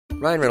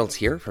Ryan Reynolds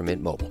here from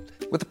Mint Mobile.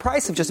 With the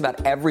price of just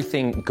about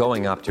everything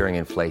going up during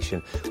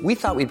inflation, we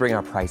thought we'd bring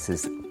our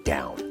prices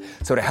down.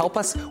 So to help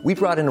us, we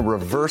brought in a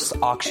reverse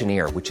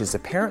auctioneer, which is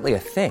apparently a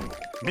thing.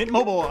 Mint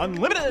Mobile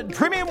Unlimited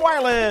Premium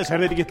Wireless. How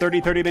to get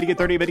 30, 30, bit to get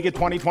 30, bit to get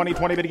 20, 20,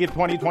 20, bit to get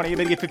 20, 20,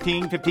 bit to get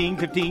 15, 15,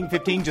 15,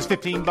 15, just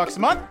 $15 a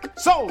month?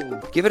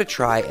 Sold! Give it a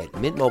try at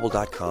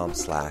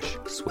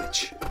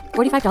mintmobile.com/switch.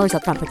 $45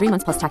 up front for 3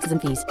 months plus taxes and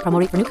fees. Promo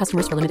rate for new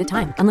customers for limited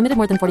time. Unlimited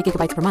more than 40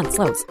 gigabytes per month.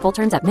 Slows full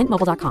terms at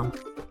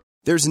mintmobile.com.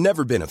 There's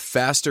never been a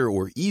faster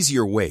or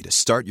easier way to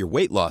start your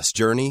weight loss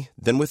journey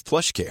than with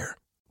PlushCare.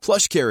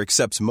 PlushCare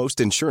accepts most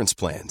insurance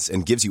plans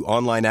and gives you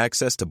online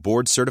access to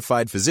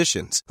board-certified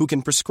physicians who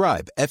can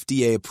prescribe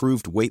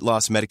FDA-approved weight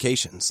loss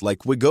medications like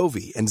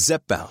Wegovy and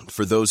Zepbound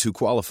for those who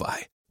qualify.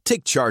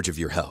 Take charge of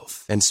your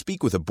health and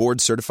speak with a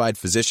board-certified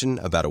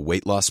physician about a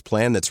weight loss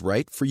plan that's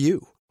right for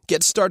you.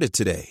 Get started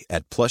today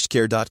at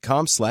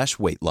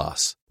plushcare.com/weight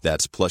loss.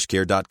 That's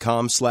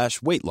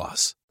plushcare.com/weight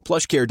loss.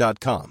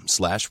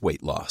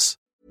 plushcare.com/weight loss.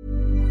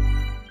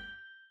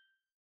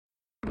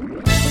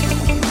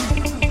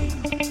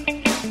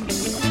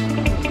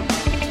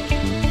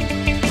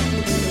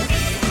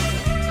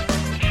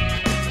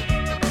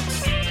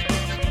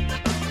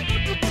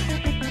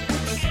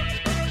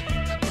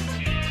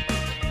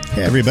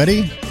 Hey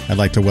everybody, I'd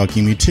like to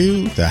welcome you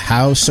to the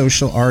How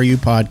Social Are You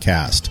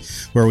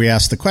podcast, where we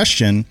ask the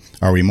question,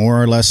 are we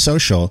more or less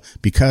social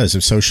because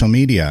of social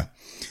media?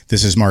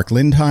 This is Mark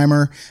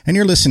Lindheimer, and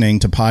you're listening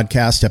to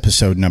podcast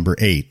episode number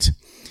 8.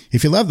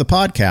 If you love the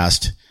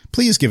podcast,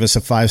 please give us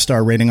a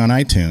 5-star rating on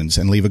iTunes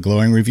and leave a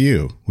glowing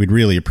review. We'd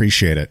really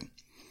appreciate it.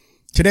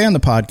 Today on the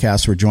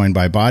podcast, we're joined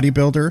by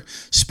bodybuilder,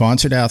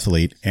 sponsored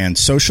athlete, and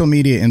social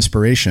media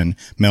inspiration,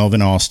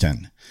 Melvin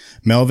Alston.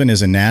 Melvin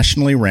is a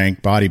nationally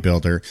ranked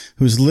bodybuilder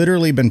who's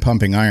literally been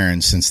pumping iron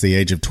since the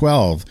age of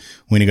 12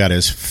 when he got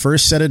his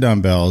first set of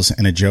dumbbells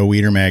and a Joe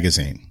Weider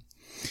magazine.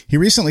 He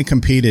recently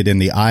competed in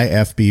the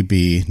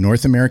IFBB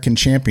North American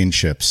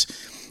Championships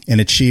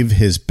and achieved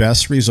his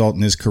best result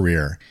in his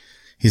career.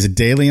 He's a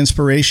daily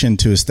inspiration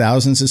to his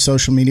thousands of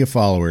social media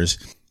followers.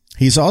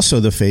 He's also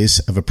the face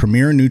of a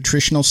premier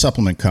nutritional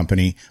supplement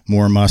company,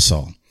 More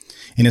Muscle.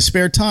 In his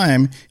spare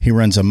time, he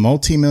runs a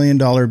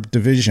multi-million-dollar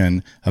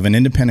division of an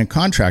independent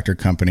contractor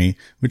company,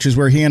 which is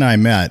where he and I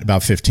met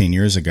about 15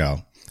 years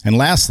ago. And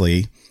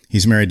lastly,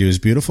 he's married to his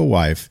beautiful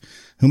wife,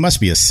 who must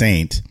be a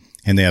saint,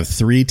 and they have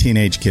 3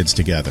 teenage kids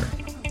together.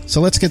 So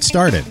let's get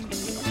started.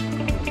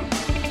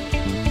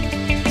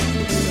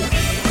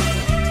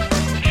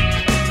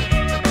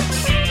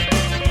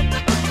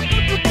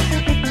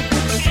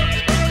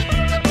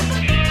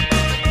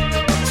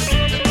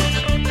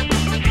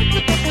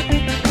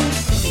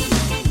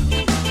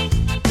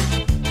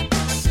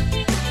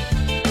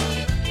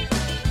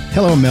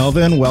 Hello,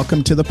 Melvin.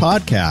 Welcome to the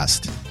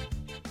podcast.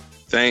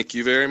 Thank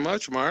you very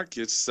much, Mark.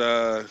 It's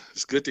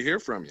good to hear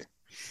from you.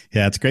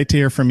 Yeah, it's great to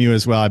hear from you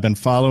as well. I've been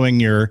following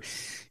your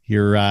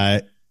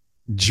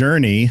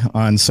journey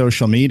on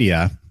social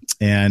media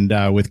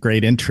and with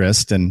great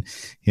interest, and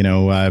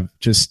your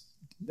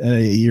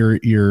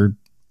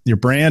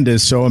brand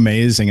is so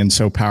amazing and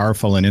so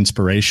powerful and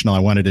inspirational. I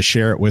wanted to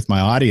share it with my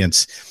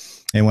audience,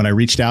 and when I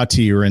reached out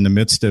to you, you were in the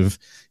midst of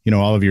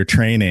all of your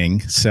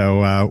training.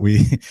 So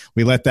we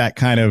let that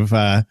kind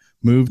of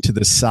move to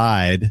the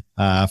side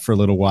for a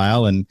little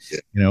while, and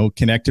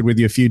connected with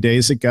you a few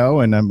days ago,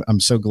 and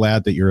I'm so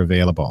glad that you're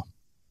available.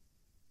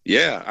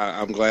 Yeah,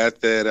 I'm glad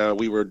that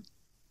we were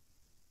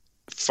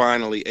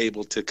finally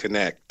able to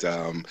connect.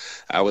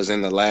 I was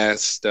in the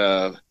last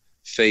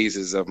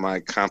phases of my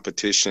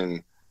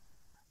competition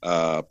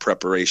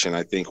preparation,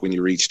 I think, when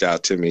you reached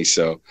out to me.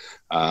 So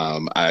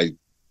I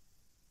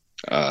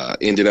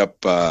ended up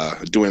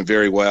doing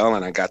very well,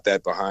 and I got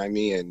that behind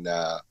me, and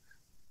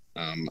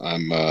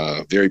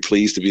I'm very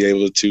pleased to be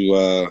able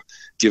to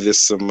give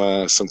this some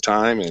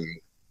time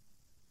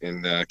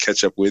and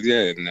catch up with you,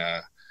 and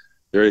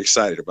very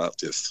excited about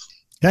this.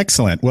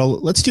 Excellent.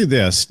 Well, let's do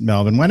this,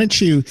 Melvin. Why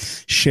don't you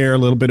share a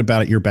little bit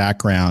about your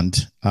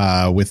background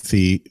with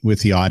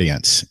the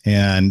audience?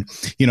 And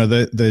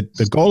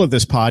the goal of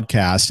this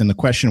podcast and the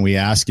question we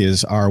ask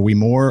is: are we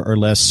more or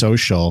less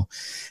social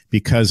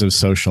because of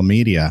social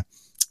media?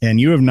 And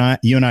you and I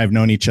have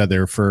known each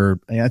other for,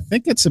 I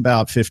think it's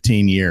about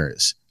 15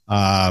 years.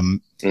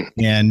 And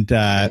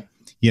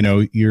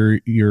you're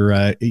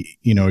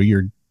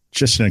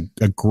just a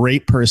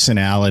great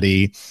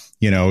personality.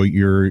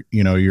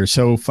 You're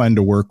so fun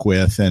to work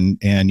with,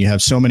 and you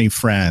have so many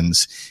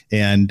friends.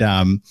 And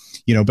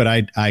but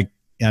I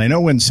know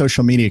when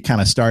social media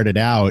kind of started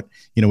out,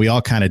 we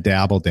all kind of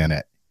dabbled in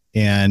it.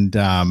 And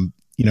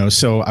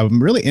so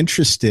I'm really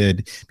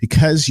interested,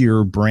 because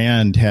your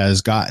brand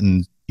has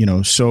gotten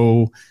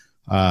so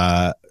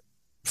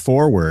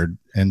forward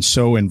and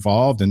so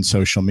involved in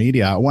social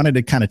media. I wanted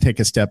to kind of take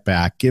a step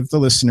back, give the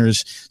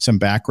listeners some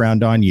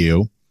background on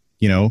you,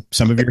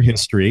 some of your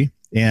history,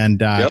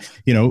 and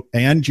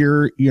and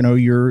your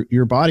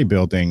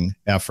bodybuilding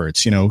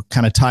efforts.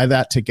 Kind of tie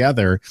that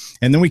together,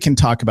 and then we can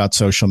talk about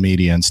social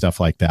media and stuff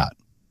like that.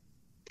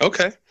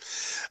 Okay.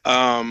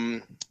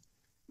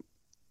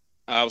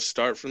 I'll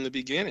start from the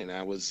beginning.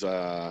 I was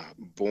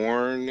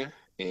born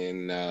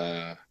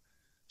in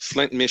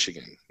Flint,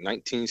 Michigan,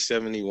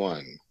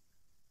 1971.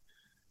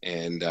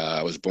 And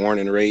I was born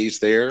and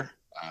raised there.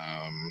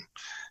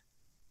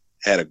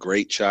 Had a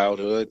great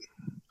childhood.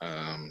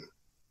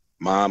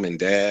 Mom and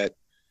dad,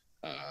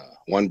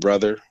 one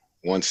brother,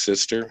 one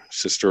sister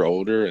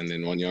older, and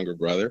then one younger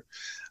brother.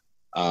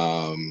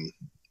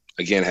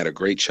 Again, had a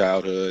great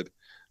childhood.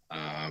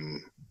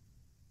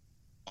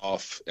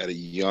 Off at a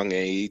young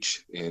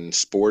age in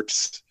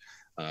sports,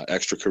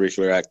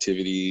 extracurricular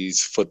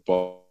activities,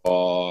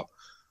 football,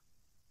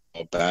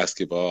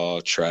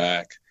 basketball,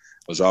 track.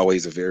 Was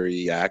always a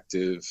very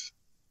active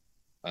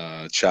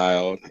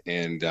child,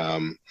 and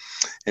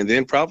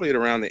then probably at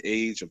around the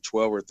age of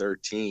 12 or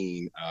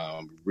 13,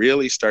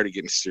 really started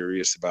getting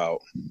serious about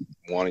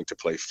wanting to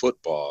play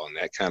football, and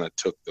that kind of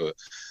took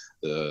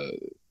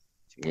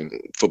when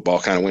football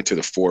kind of went to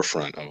the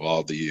forefront of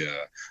all the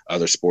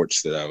other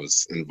sports that I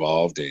was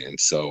involved in.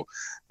 So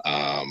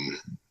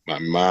my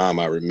mom,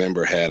 I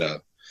remember, had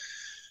a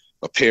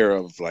pair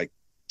of like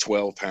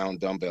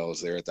 12-pound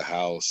dumbbells there at the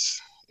house.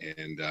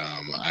 And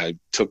I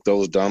took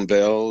those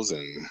dumbbells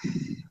and,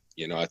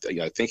 I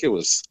think it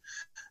was,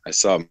 I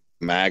saw a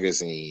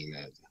magazine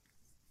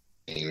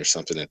or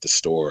something at the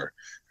store.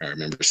 I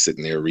remember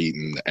sitting there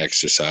reading the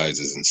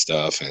exercises and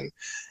stuff. And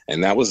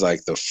that was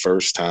like the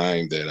first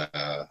time that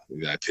I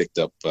picked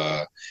up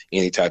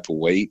any type of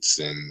weights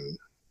and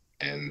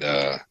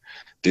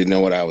didn't know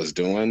what I was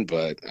doing,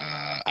 but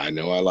I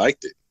know I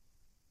liked it.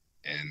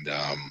 And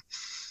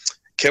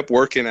kept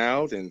working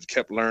out and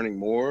kept learning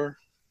more.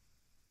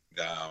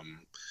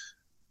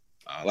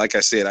 Like I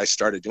said, I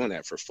started doing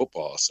that for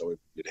football, so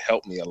it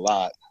helped me a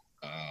lot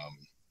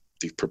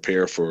to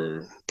prepare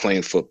for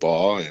playing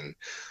football. And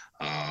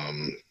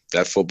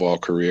that football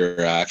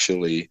career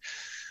actually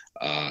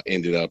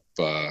ended up,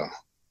 I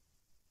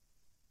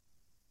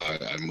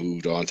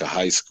moved on to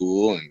high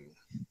school and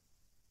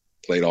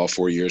played all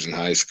 4 years in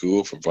high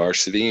school for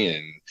varsity,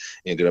 and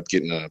ended up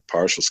getting a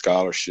partial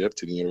scholarship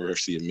to the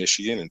University of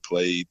Michigan and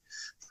played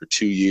for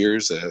 2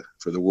 years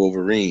for the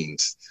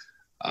Wolverines.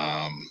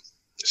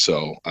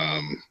 So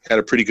had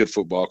a pretty good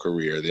football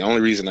career. The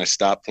only reason I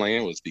stopped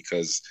playing was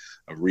because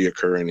of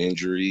reoccurring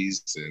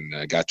injuries, and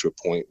I got to a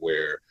point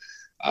where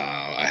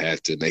I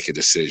had to make a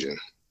decision.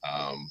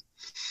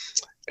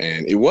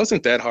 And it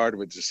wasn't that hard of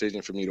a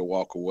decision for me to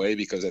walk away,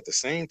 because at the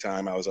same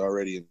time I was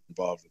already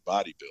involved in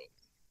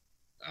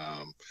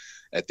bodybuilding.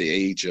 At the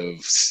age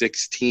of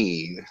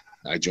 16,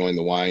 I joined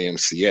the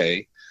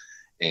YMCA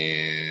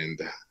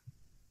and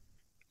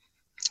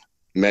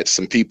met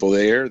some people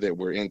there that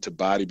were into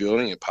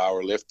bodybuilding and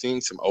powerlifting,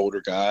 some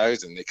older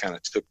guys, and they kind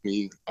of took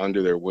me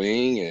under their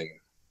wing. And,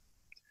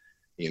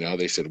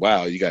 they said,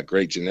 wow, you got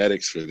great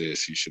genetics for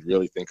this. You should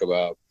really think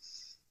about,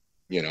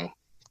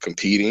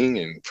 competing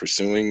and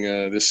pursuing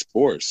this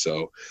sport.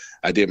 So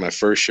I did my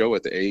first show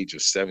at the age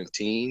of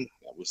 17.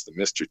 That was the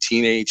Mr.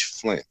 Teenage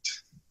Flint.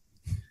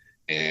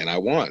 And I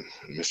won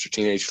Mr.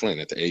 Teenage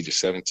Flint at the age of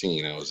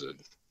 17. I was a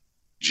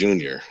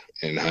junior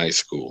in high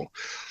school.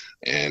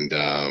 And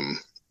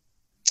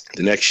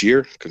the next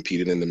year,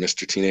 competed in the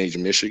Mr. Teenage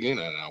Michigan,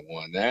 and I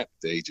won that at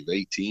the age of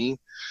 18.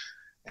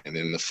 And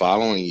then the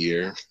following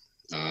year,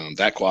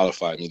 that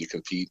qualified me to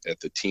compete at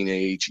the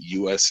Teenage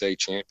USA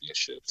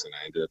Championships, and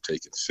I ended up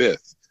taking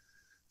fifth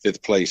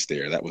place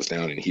there. That was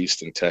down in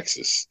Houston,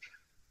 Texas,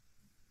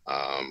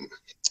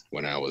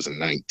 when I was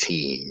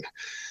 19.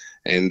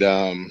 And,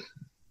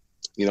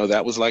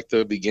 that was like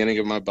the beginning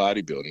of my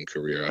bodybuilding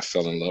career. I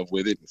fell in love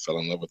with it and fell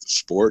in love with the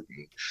sport,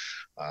 and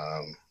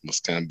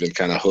been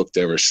kind of hooked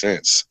ever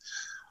since.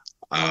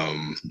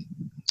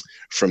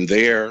 From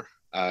there,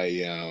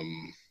 I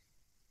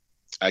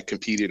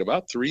competed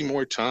about 3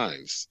 more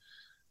times.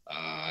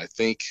 I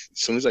think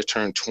as soon as I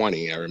turned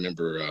 20, I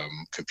remember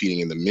competing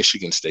in the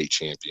Michigan State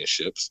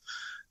Championships,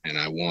 and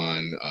I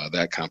won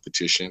that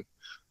competition.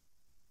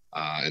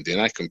 And then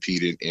I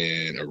competed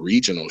in a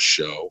regional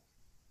show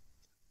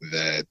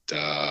that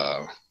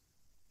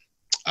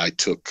I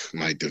took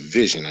my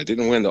division. I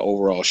didn't win the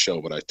overall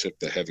show, but I took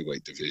the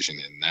heavyweight division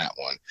in that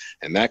one.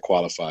 And that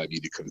qualified me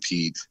to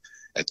compete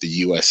at the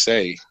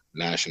USA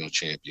National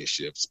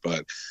Championships.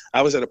 But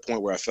I was at a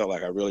point where I felt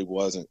like I really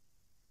wasn't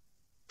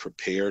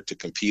prepared to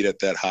compete at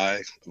that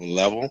high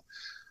level.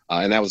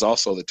 And that was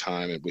also the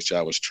time at which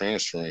I was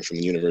transferring from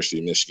the University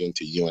of Michigan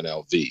to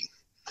UNLV.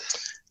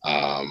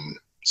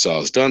 So I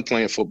was done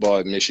playing football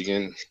at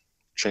Michigan,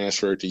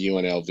 transferred to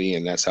UNLV,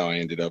 and that's how I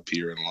ended up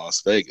here in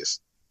Las Vegas.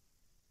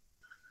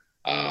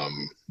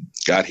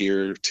 Got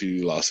here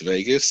to Las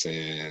Vegas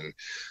and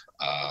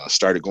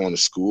started going to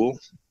school.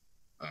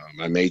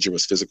 My major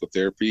was physical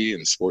therapy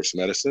and sports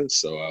medicine,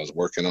 so I was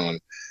working on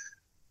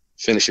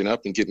finishing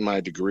up and getting my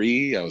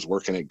degree. I was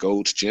working at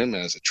Gold's Gym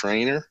as a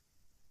trainer.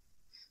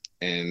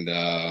 And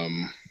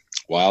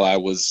while I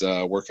was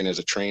working as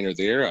a trainer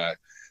there, I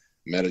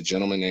met a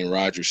gentleman named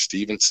Roger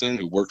Stevenson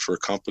who worked for a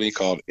company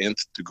called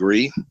Nth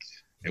Degree.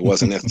 It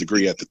wasn't Nth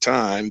Degree at the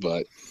time,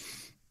 but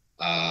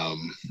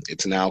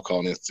it's now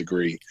called Nth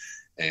Degree.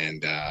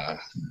 And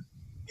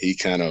he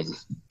kind of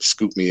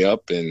scooped me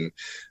up, and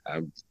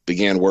I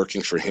began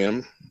working for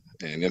him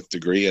in Nth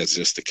Degree as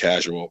just a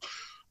casual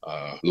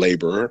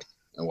laborer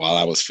while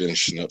I was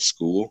finishing up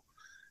school.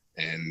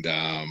 And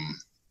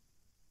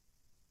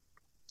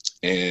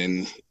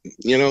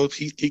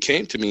he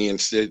came to me and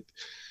said,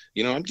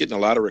 I'm getting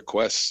a lot of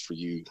requests for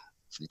you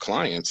from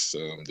clients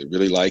that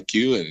really like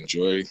you and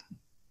enjoy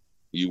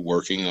you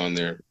working on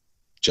their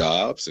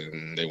jobs,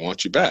 and they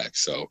want you back.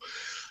 So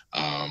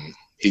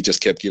he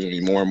just kept giving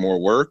me more and more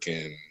work,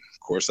 and of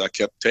course I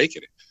kept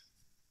taking it.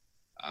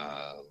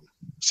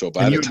 So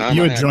by the time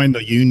you had joined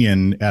the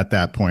union at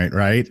that point,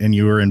 right? And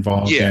you were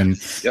involved in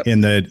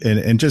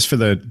just for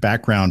the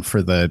background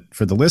for the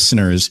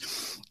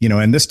listeners,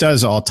 and this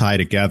does all tie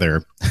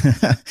together.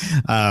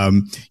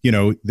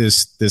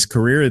 This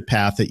career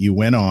path that you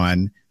went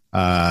on,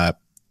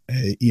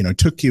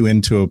 took you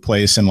into a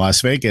place in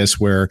Las Vegas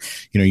where,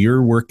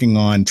 you're working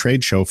on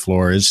trade show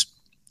floors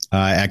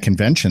at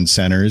convention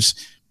centers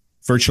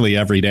virtually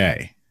every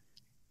day,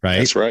 right?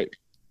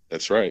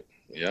 That's right.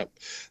 Yep.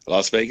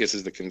 Las Vegas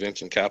is the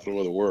convention capital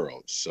of the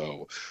world.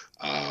 So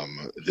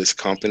this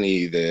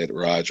company that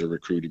Roger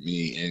recruited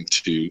me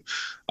into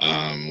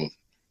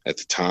at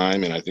the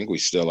time, and I think we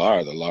still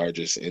are, the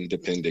largest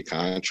independent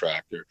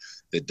contractor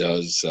that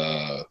does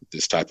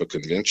this type of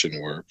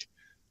convention work.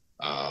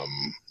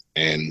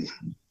 And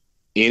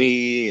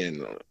any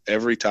and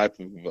every type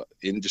of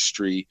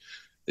industry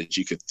that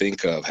you could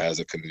think of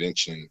has a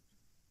convention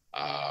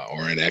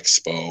or an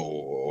expo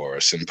or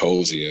a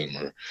symposium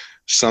or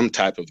some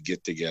type of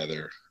get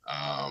together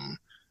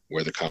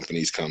where the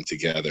companies come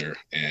together.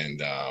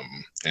 And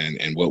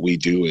what we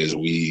do is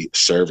we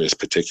service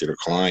particular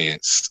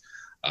clients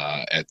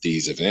at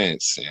these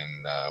events,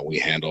 and we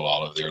handle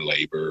all of their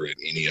labor and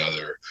any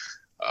other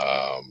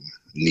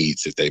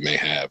needs that they may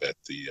have at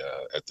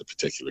the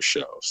particular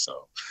show.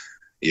 So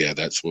yeah,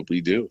 that's what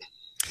we do.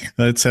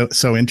 That's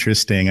so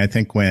interesting. I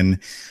think when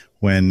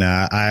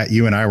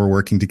you and I were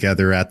working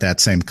together at that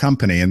same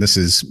company, and this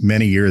is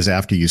many years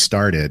after you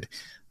started,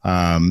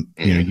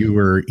 you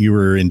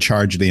were in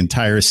charge of the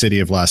entire city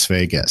of Las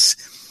Vegas.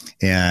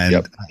 And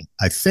yep.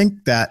 I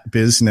think that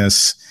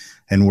business,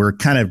 and we're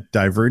kind of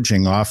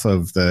diverging off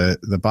of the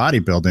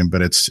bodybuilding,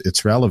 but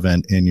it's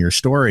relevant in your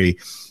story.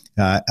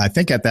 I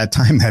think at that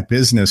time that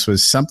business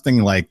was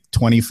something like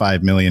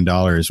 $25 million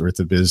worth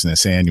of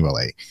business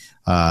annually.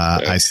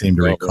 I seem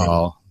to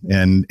recall,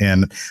 and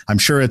I'm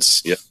sure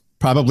it's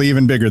probably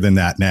even bigger than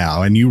that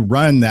now. And you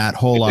run that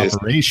whole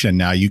operation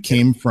now. You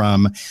came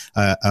from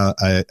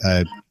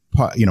a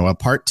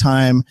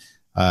part-time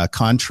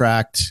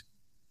contract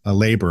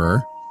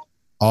laborer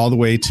all the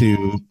way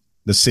to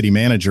the city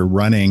manager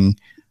running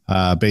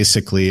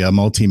basically a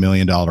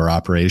multi-million-dollar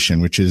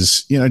operation, which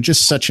is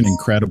just such an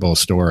incredible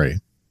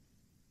story.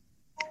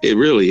 It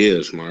really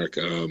is, Mark.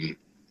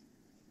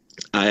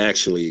 I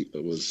actually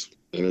was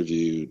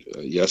interviewed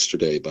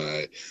yesterday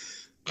by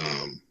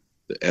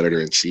the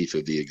editor-in-chief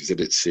of the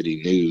Exhibit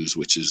City News,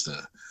 which is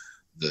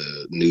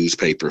the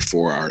newspaper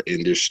for our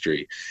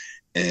industry.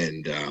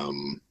 And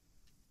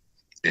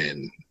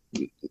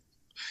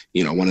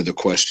one of the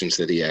questions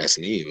that he asked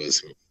me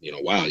was,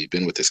 wow, you've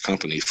been with this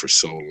company for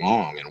so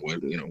long, and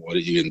what do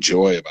you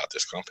enjoy about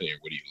this company, or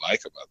what do you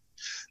like about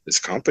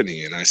this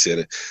company? And I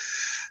said,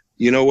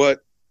 you know what?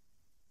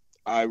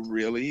 I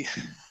really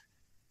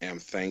am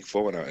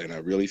thankful, and I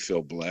really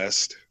feel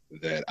blessed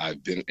that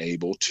I've been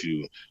able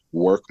to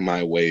work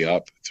my way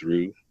up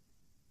through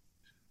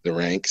the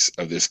ranks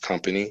of this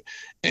company.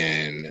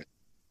 And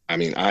I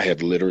mean, I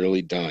have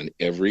literally done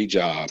every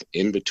job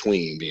in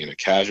between being a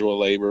casual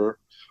laborer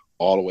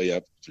all the way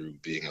up through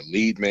being a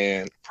lead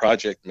man,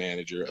 project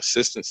manager,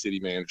 assistant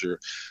city manager,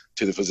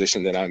 to the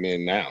position that I'm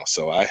in now.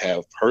 So I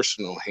have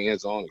personal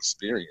hands-on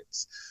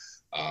experience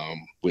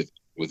with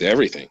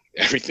everything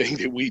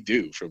that we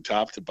do from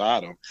top to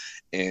bottom.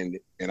 And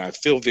I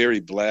feel very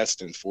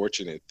blessed and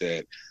fortunate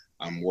that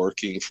I'm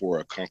working for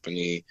a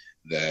company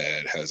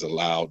that has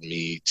allowed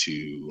me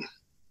to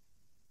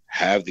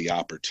have the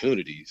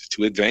opportunities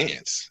to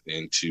advance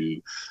and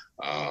to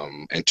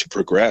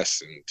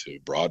progress and to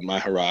broaden my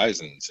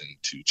horizons and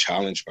to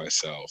challenge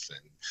myself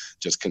and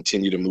just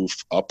continue to move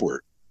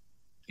upward,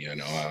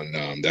 and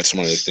that's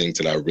one of the things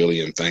that I really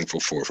am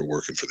thankful for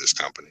working for this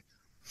company.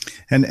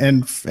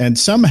 And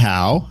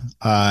somehow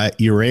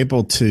you were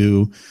able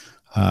to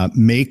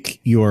make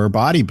your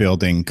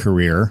bodybuilding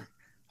career,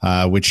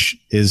 which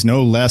is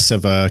no less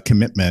of a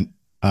commitment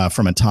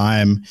from a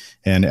time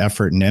and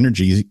effort and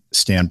energy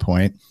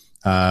standpoint,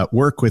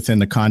 work within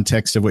the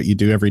context of what you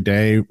do every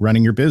day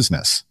running your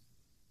business.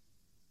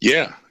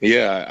 Yeah,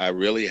 I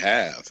really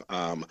have.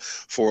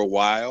 For a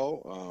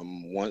while,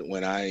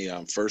 when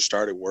I first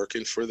started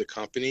working for the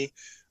company,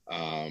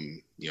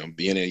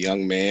 being a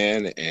young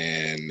man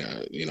and,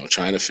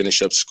 trying to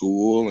finish up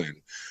school. And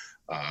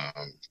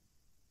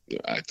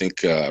I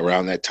think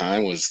around that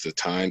time was the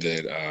time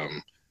that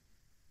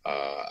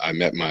I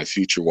met my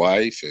future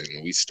wife,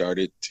 and we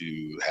started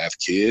to have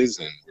kids,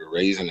 and we're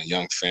raising a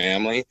young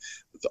family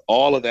with with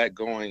all of that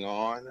going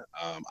on,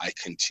 I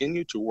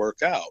continued to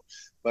work out,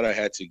 but I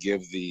had to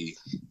give the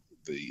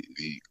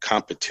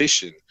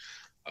competition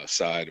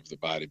side of the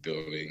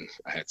bodybuilding,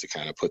 I had to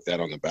kind of put that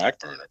on the back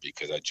burner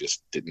because I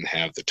just didn't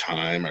have the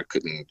time. I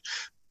couldn't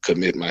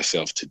commit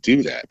myself to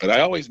do that. But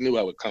I always knew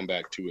I would come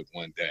back to it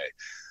one day.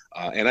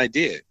 And I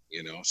did,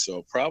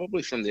 so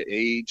probably from the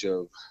age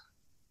of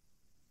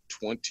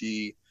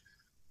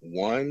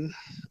 21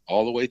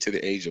 all the way to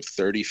the age of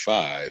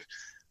 35,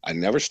 I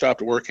never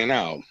stopped working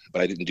out,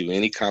 but I didn't do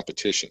any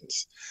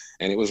competitions.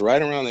 And it was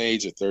right around the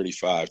age of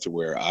 35 to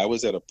where I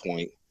was at a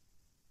point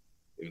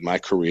in my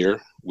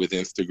career with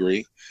Nth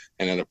Degree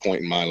and at a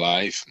point in my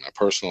life, my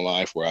personal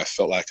life, where I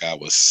felt like I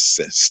was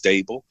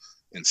stable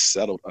and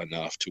settled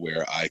enough to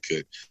where I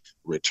could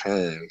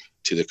return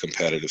to the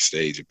competitive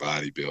stage of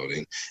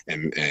bodybuilding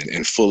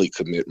and fully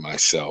commit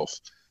myself,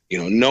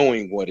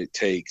 knowing what it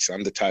takes.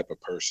 I'm the type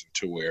of person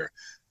to where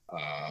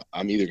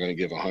I'm either going to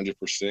give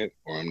 100%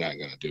 or I'm not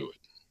going to do it.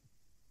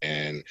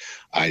 And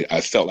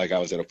I felt like I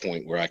was at a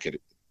point where I could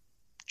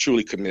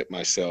truly commit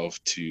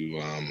myself to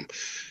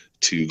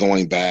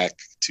going back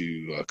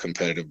to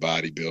competitive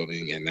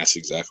bodybuilding, and that's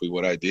exactly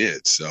what I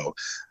did. So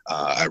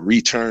I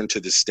returned to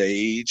the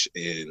stage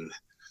in,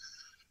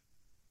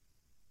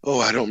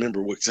 I don't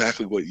remember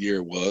exactly what year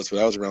it was, but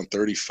I was around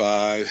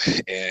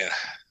 35, and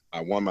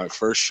I won my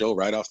first show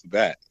right off the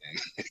bat,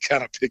 and it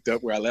kind of picked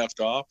up where I left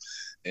off,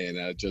 and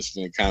I've just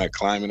been kind of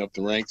climbing up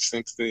the ranks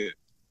since then.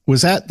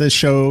 Was that the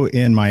show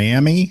in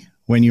Miami?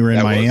 When you were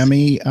in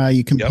Miami,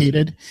 you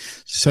competed. Yep.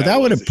 So that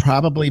would have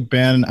probably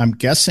been, I'm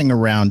guessing,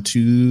 around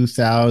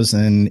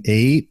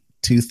 2008,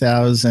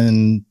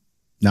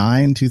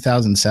 2009,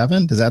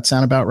 2007. Does that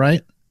sound about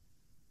right?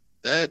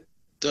 That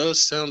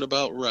does sound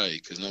about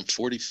right, because I'm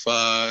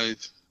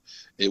 45.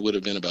 It would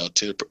have been about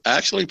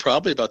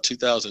probably about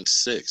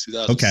 2006,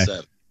 2007. Okay.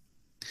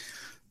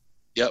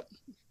 Yep.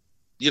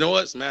 You know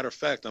what? As a matter of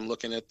fact, I'm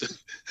looking at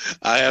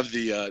I have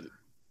the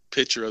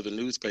picture of the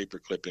newspaper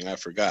clipping. I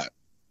forgot.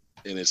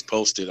 And it's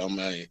posted on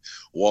my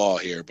wall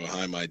here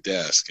behind my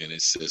desk, and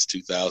it says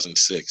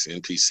 2006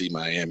 NPC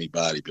Miami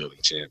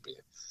Bodybuilding Champion.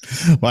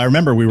 Well, I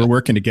remember we were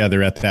working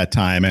together at that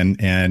time,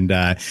 and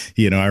I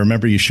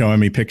remember you showing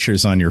me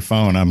pictures on your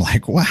phone. I'm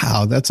like,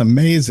 wow, that's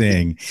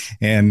amazing.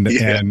 And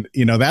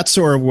that's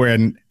sort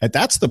of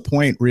that's the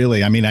point,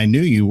 really. I mean, I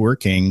knew you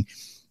working,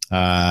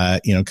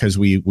 because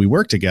we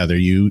worked together.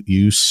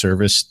 You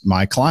serviced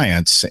my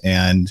clients,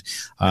 and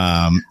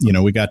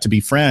we got to be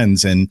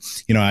friends. And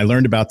I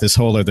learned about this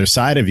whole other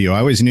side of you. I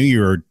always knew you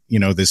were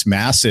this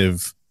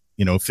massive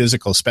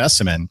physical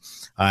specimen,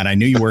 and I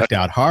knew you worked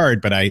out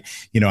hard. But I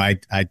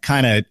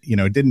kind of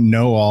didn't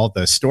know all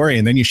the story.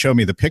 And then you showed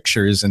me the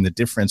pictures and the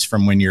difference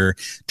from when you're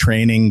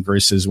training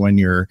versus when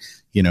you're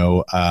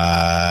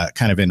kind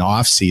of in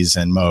off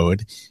season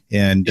mode.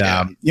 And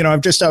I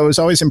was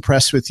always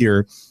impressed with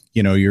your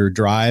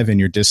drive and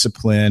your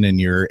discipline and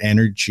your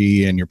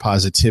energy and your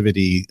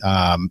positivity.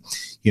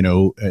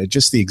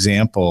 Just the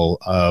example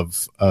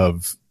of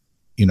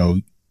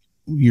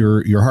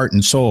your heart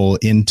and soul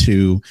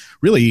into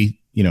really,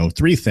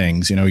 three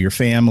things, your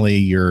family,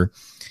 your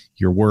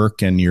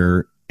work, and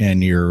your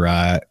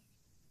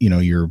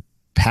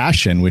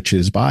passion, which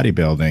is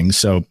bodybuilding.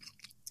 So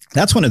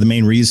that's one of the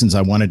main reasons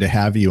I wanted to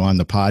have you on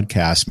the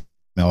podcast,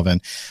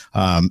 Melvin.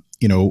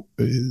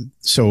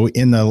 So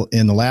in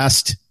the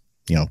last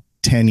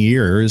 10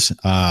 years,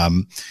 how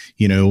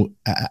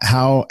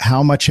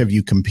much have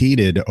you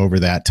competed over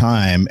that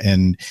time,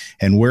 and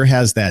where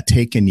has that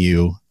taken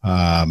you,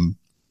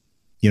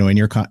 in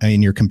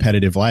your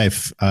competitive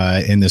life,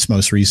 in this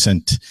most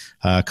recent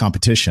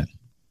competition?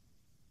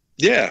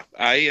 Yeah,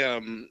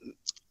 I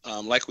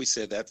like we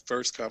said, that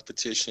first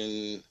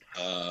competition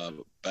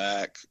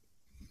back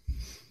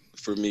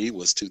for me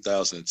was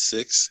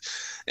 2006,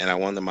 and I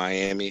won the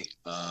Miami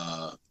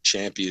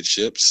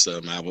championships.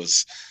 I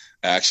was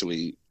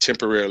actually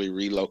temporarily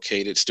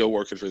relocated, still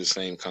working for the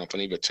same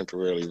company, but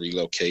temporarily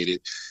relocated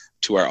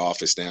to our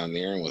office down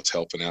there and was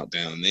helping out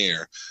down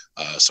there.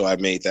 So I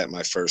made that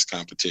my first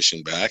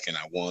competition back, and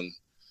I won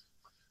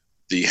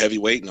the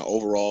heavyweight and the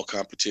overall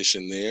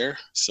competition there.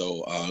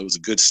 So it was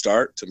a good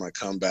start to my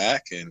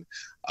comeback. And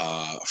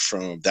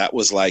from that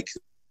was like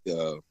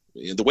the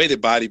way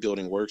that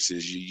bodybuilding works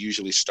is you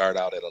usually start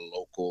out at a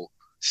local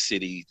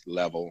city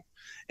level.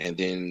 And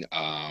then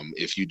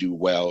if you do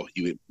well,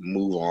 you would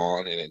move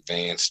on and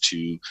advance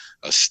to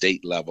a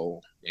state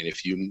level. And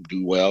if you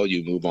do well,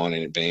 you move on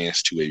and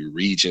advance to a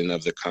region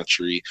of the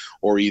country,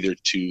 or either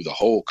to the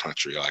whole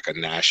country, like a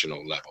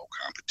national level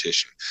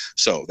competition.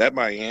 So that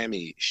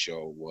Miami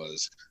show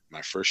was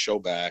my first show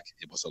back.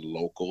 It was a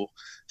local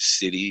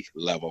city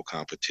level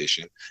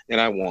competition, and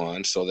I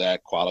won. So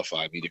that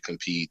qualified me to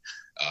compete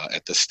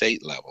at the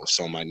state level.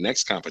 So my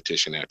next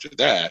competition after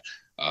that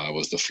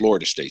was the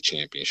Florida State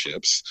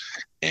Championships,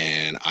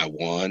 and I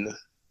won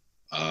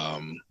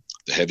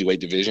the heavyweight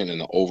division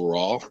and the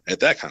overall at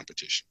that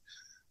competition.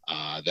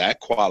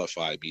 That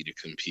qualified me to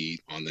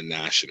compete on the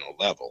national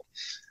level.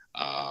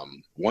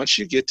 Once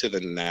you get to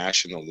the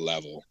national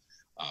level,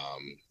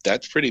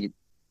 that's pretty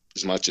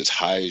as much as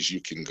high as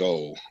you can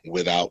go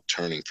without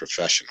turning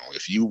professional.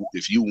 If you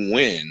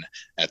win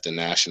at the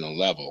national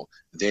level,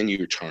 then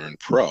you turn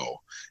pro,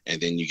 and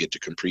then you get to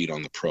compete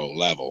on the pro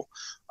level,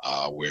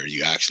 where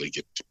you actually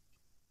get to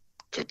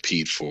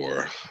compete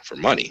for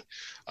money.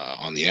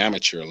 On the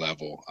amateur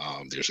level,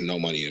 there's no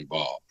money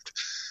involved.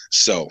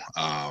 So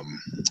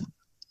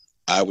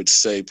I would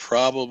say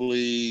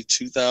probably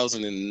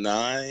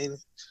 2009,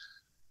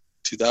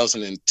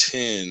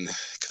 2010,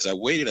 because I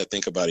waited, I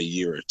think, about a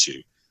year or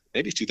two.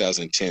 Maybe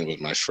 2010 was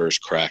my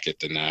first crack at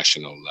the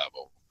national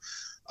level.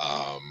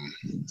 I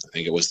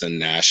think it was the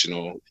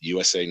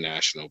USA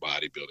National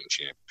Bodybuilding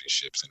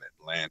Championships in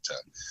Atlanta.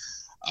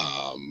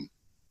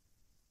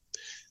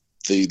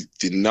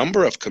 The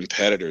number of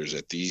competitors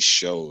at these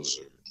shows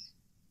are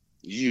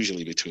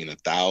usually between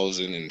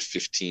 1,000 and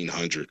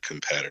 1,500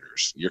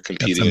 competitors. You're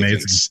competing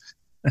against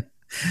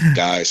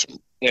guys from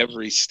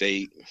every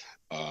state.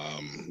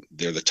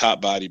 They're the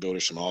top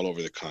bodybuilders from all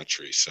over the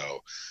country.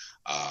 So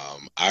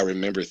I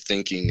remember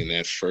thinking in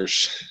that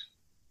first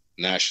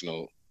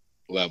national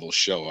level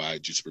show, I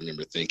just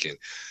remember thinking,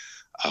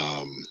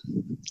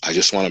 I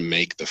just want to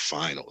make the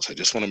finals. I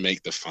just want to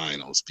make the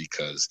finals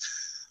because,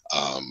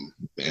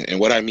 and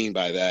what I mean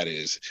by that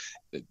is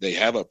they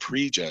have a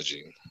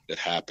prejudging that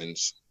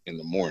happens in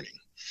the morning,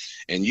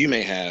 and you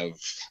may have,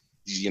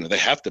 they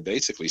have to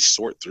basically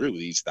sort through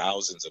these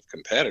thousands of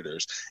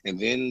competitors, and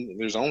then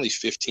there's only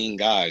 15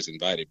 guys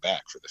invited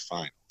back for the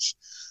finals.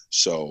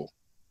 So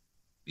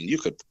you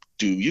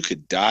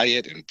could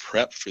diet and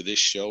prep for this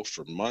show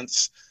for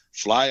months,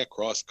 fly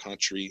across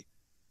country,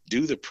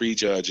 do the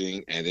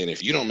prejudging, and then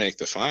if you don't make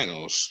the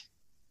finals,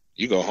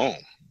 you go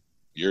home.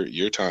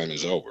 Your time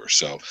is over.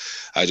 So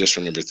I just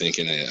remember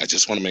thinking, I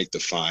just want to make the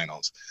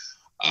finals.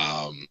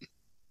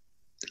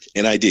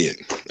 And I did.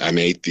 I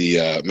made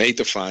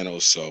the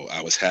finals, so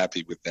I was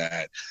happy with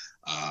that.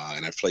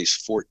 And I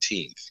placed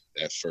 14th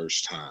that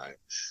first time.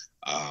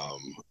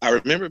 I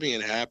remember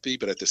being happy,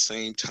 but at the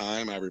same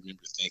time, I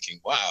remember thinking,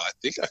 wow, I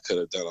think I could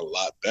have done a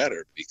lot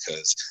better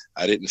because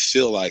I didn't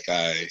feel like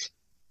I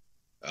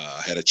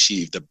had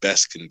achieved the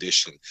best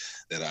condition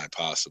that I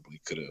possibly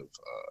could have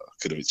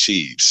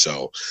achieved.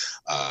 So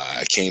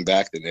I came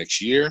back the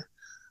next year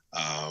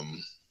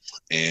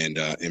and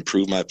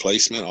improved my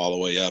placement all the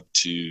way up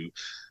to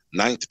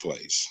 9th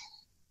place.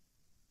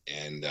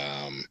 And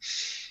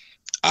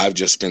I've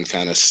just been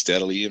kind of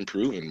steadily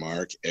improving,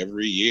 Mark,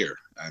 every year.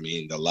 I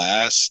mean, the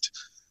last,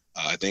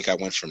 I think I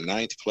went from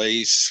 9th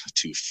place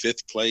to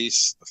 5th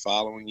place the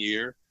following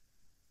year.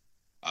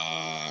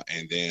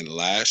 And then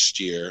last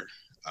year,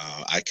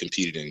 I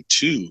competed in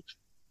 2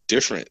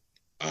 different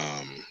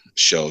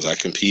shows. I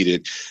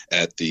competed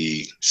at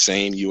the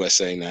same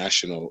USA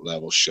national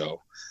level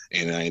show,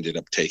 and I ended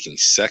up taking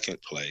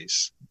 2nd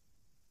place.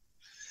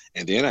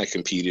 And then I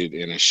competed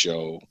in a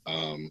show,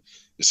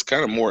 it's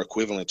kind of more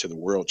equivalent to the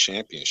World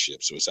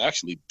Championship. So it's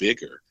actually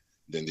bigger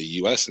than the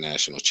U.S.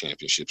 National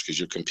Championships because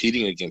you're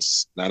competing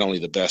against not only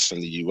the best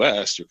in the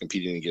U.S., you're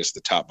competing against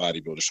the top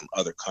bodybuilders from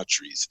other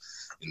countries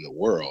in the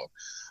world.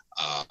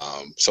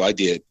 So I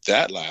did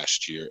that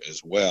last year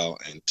as well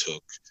and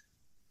took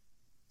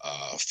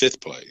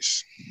 5th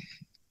place.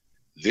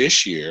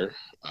 This year,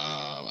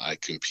 I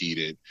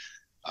competed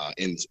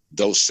in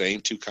those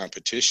same 2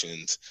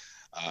 competitions,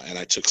 and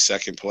I took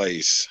 2nd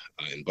place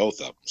in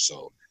both of them.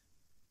 So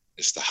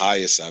it's the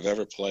highest I've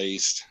ever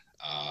placed.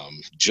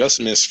 Just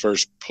missed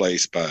 1st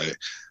place by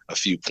a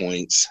few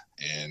points.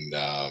 And,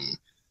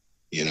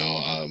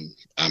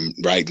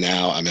 right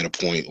now I'm at a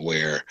point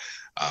where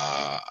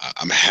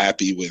I'm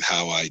happy with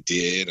how I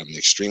did. I'm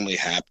extremely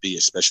happy,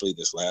 especially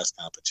this last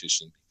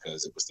competition,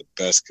 because it was the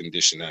best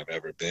condition I've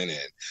ever been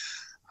in.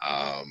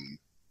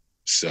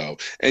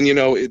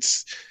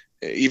 It's,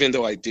 even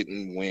though I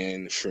didn't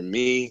win, for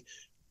me,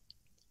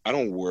 I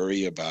don't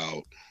worry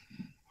about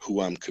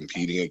who I'm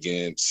competing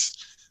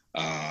against,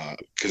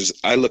 because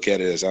I look at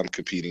it as I'm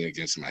competing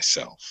against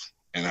myself,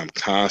 and I'm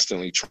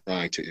constantly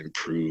trying to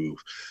improve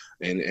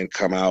and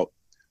come out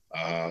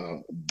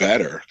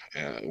better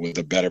with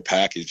a better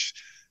package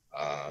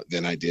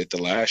than I did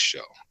the last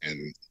show.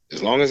 And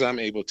as long as I'm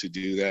able to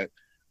do that,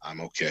 I'm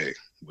okay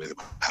with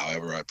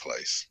however I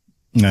place.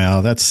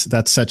 No, that's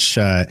such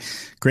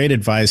great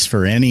advice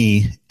for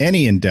any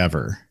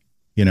endeavor,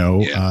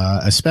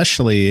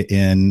 especially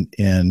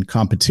in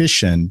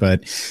competition.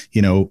 But,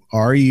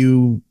 are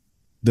you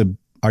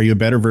a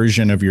better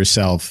version of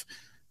yourself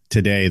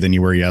today than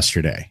you were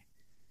yesterday?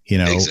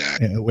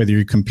 Exactly. Whether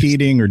you're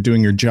competing or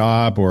doing your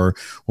job or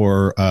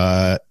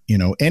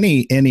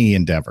any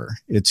endeavor,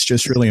 it's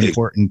just really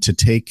important to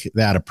take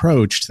that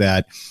approach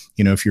that,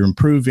 if you're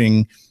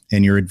improving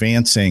and you're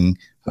advancing,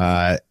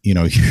 your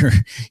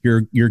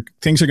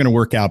things are going to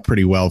work out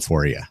pretty well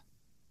for you.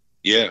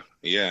 Yeah.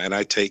 And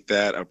I take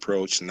that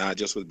approach, not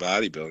just with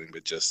bodybuilding,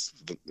 but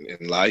just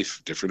in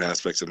life, different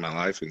aspects of my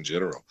life in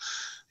general.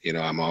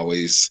 I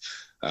always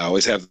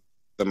have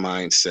the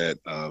mindset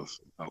of,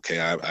 okay,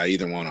 I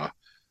either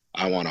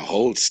I want to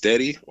hold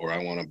steady or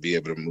I want to be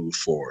able to move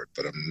forward,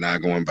 but I'm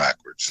not going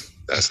backwards.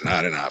 That's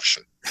not an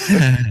option.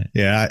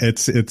 Yeah,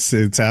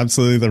 it's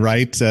absolutely the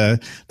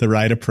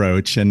right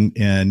approach. And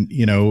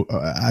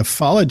I've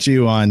followed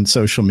you on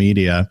social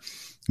media,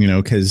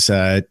 because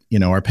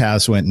our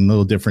paths went in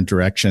little different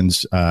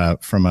directions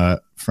from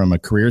a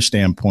career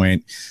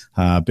standpoint,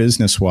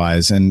 business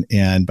wise,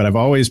 but I've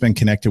always been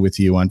connected with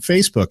you on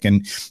Facebook,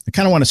 and I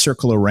kind of want to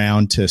circle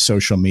around to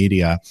social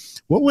media.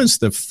 What was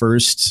the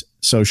first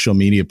social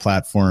media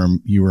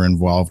platform you were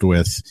involved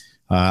with,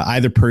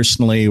 either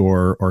personally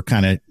or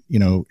kind of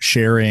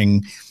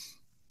sharing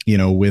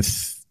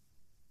with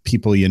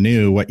people you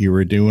knew what you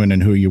were doing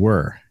and who you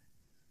were?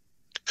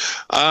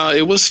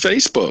 It was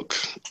Facebook.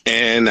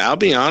 And I'll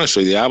be honest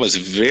with you, I was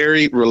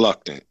very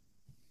reluctant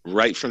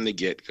right from the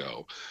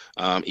get-go.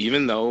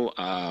 Even though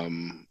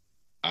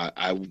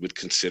I would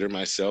consider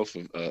myself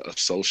a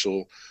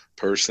social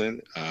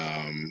person.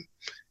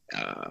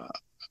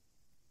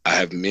 I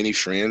have many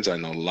friends. I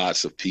know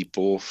lots of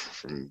people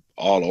from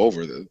all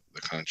over the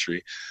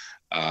country.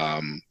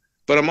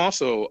 But I'm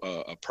also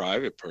a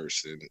private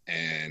person,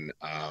 and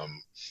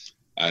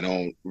I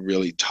don't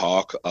really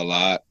talk a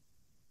lot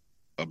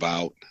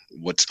about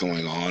what's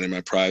going on in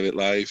my private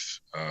life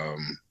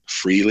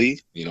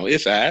freely.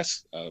 If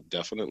asked, I'll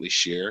definitely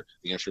share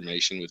the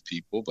information with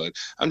people, but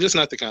I'm just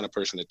not the kind of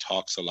person that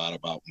talks a lot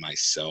about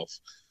myself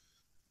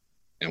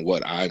and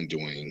what I'm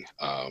doing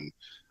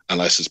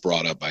unless it's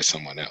brought up by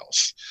someone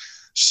else.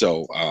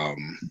 So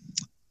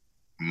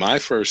my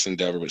first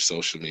endeavor with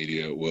social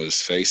media was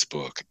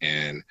Facebook,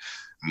 and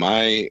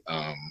my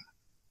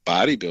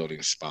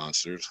bodybuilding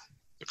sponsors,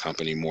 the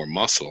company More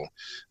Muscle,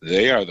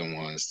 they are the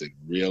ones that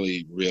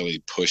really,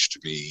 really pushed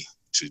me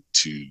to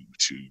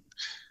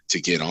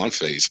get on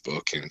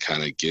Facebook and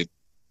kind of get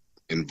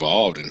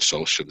involved in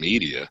social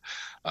media,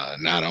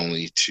 not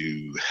only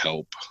to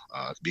help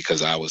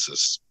because I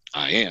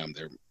am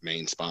their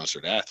main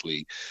sponsored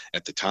athlete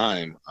at the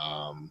time.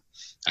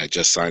 I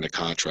just signed a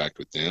contract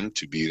with them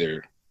to be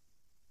their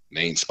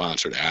main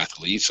sponsored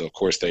athlete. So of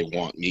course they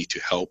want me to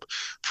help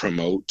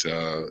promote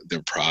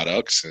their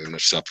products and their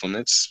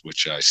supplements,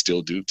 which I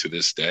still do to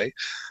this day.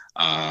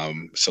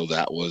 So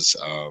that was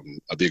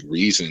a big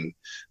reason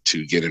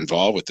to get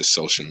involved with the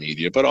social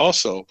media, but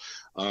also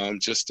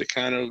just to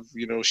kind of,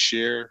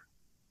 share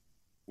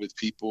with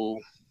people,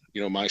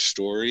 my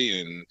story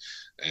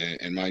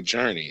and my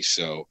journey.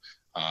 So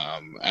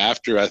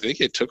after, I think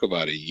it took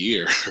about a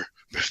year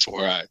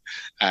before I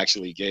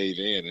actually gave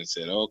in and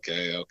said,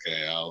 okay,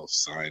 I'll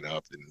sign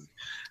up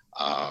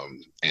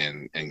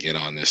and get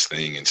on this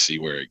thing and see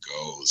where it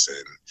goes.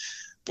 And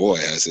boy,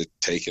 has it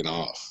taken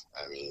off.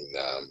 I mean,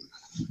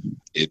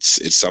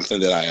 it's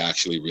something that I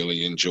actually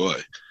really enjoy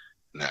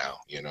now,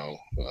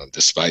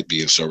 despite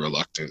being so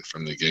reluctant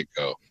from the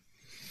get-go.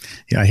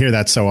 Yeah, I hear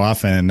that so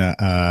often,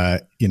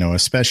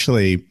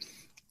 especially,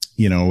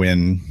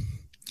 when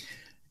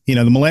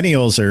the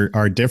millennials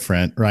are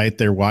different, right?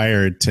 They're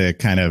wired to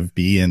kind of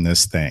be in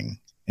this thing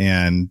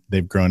and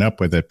they've grown up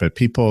with it. But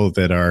people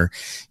that are,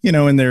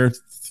 in their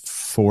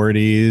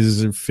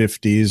 40s or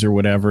 50s or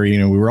whatever,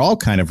 we were all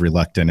kind of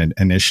reluctant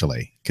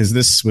initially because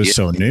this was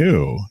so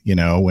new,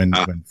 when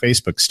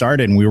Facebook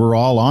started and we were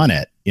all on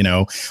it.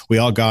 We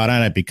all got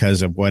on it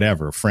because of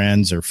whatever,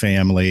 friends or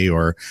family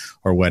or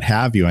what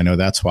have you. I know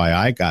that's why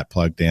I got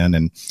plugged in,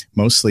 and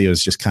mostly it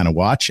was just kind of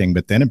watching,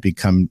 but then it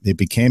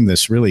became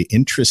this really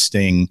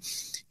interesting,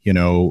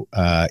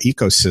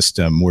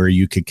 ecosystem where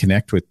you could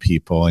connect with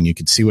people and you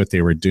could see what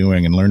they were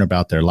doing and learn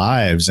about their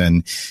lives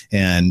and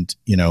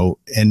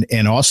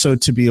also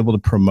to be able to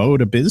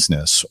promote a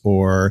business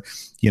or,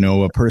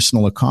 a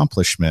personal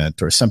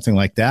accomplishment or something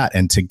like that.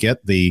 And to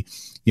get the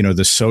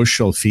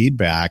social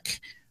feedback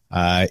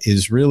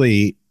is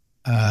really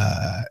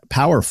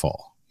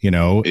powerful,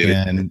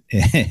 and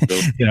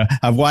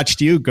I've watched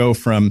you go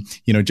from,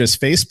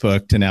 just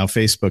Facebook to now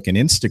Facebook and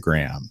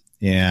Instagram,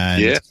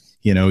 and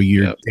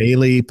your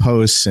daily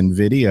posts and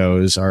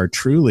videos are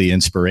truly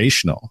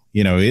inspirational.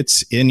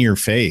 It's in your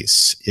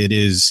face. It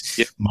is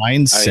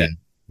mindset.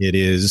 It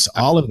is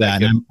all of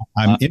that. And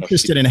I'm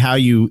interested in how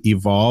you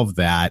evolve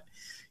that.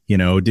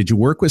 Did you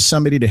work with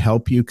somebody to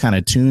help you kind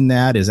of tune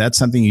that? Is that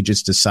something you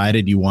just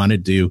decided you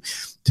wanted to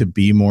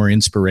be more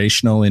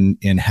inspirational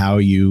in how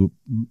you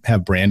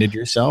have branded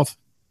yourself?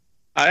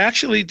 I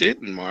actually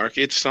didn't, Mark.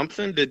 It's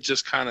something that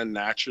just kind of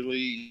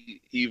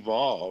naturally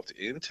evolved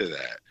into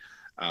that.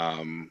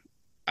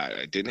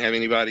 I didn't have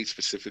anybody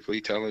specifically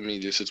telling me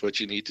this is what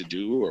you need to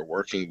do or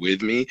working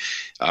with me.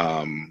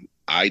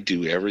 I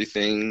do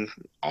everything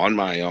on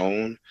my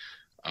own.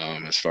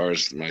 As far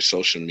as my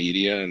social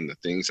media and the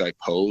things I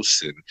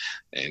post and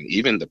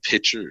even the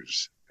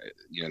pictures,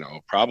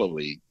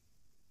 probably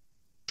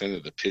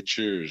of the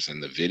pictures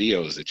and the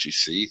videos that you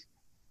see,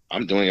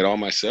 I'm doing it all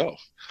myself.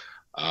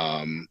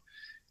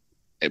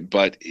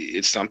 But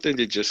it's something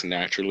that just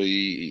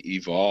naturally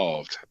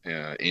evolved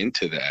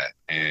into that.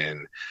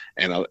 And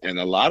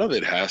a lot of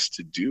it has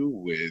to do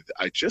with,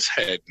 I just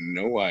had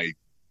no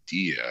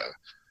idea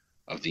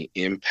of the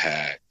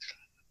impact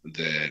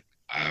that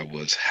I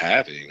was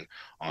having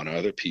on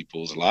other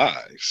people's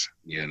lives,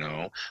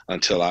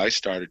 until I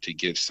started to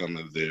get some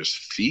of this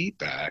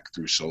feedback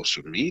through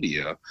social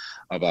media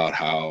about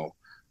how,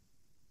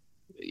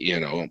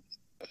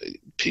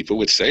 people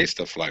would say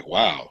stuff like,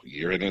 wow,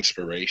 you're an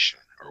inspiration,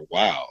 or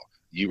wow,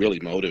 you really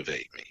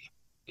motivate me,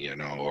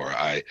 or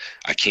I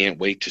can't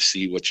wait to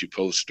see what you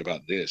post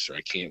about this, or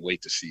I can't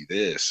wait to see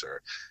this,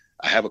 or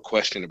I have a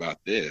question about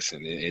this.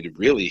 And it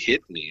really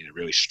hit me, and it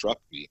really struck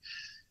me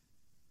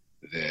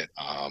that,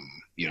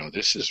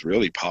 this is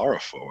really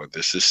powerful.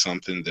 This is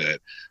something that,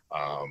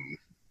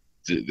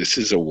 this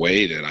is a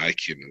way that I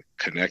can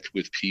connect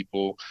with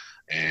people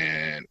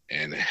and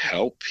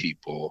help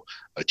people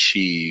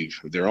achieve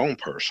their own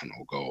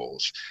personal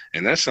goals.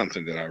 And that's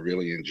something that I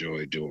really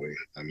enjoy doing.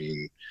 I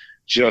mean,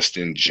 just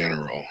in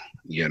general,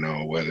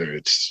 whether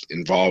it's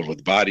involved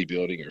with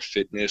bodybuilding or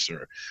fitness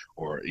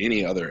or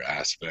any other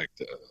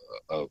aspect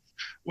of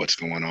what's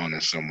going on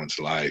in someone's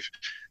life,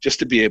 just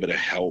to be able to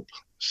help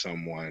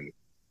someone,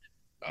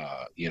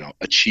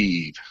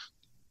 achieve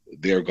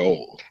their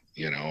goal,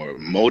 or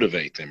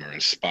motivate them or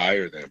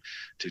inspire them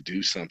to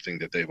do something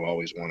that they've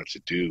always wanted to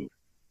do,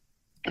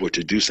 or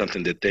to do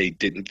something that they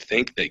didn't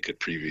think they could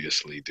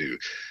previously do.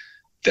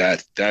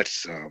 That's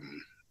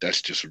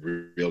just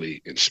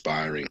really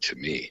inspiring to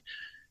me.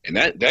 And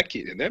that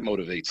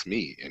motivates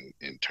me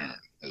in turn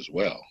as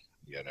well,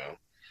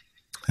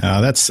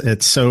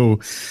 It's so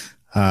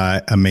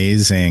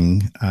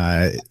amazing,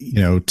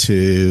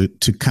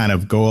 to kind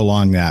of go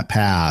along that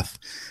path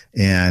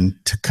and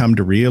to come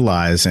to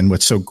realize. And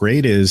what's so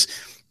great is,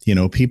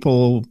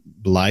 people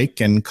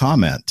like and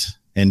comment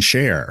and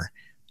share,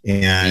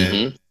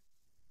 and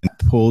it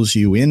pulls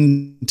you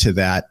into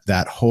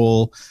that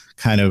whole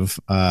kind of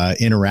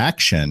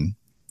interaction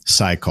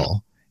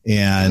cycle.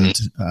 And,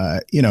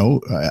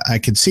 I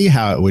could see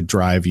how it would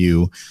drive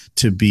you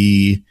to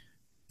be,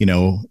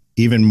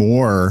 even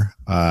more,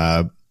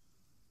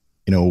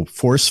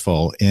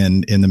 forceful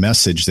in the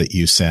message that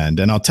you send.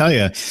 And I'll tell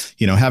you,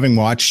 having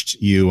watched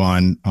you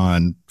on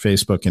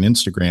Facebook and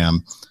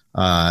Instagram,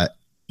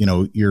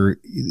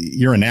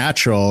 you're a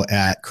natural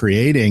at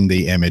creating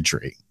the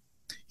imagery.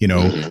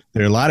 There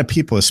are a lot of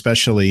people,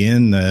 especially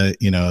in the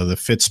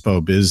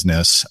Fitspo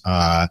business,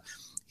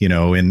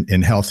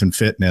 in health and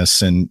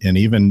fitness and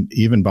even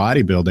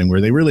bodybuilding,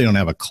 where they really don't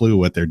have a clue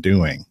what they're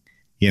doing.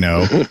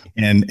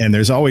 And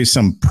there's always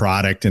some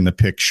product in the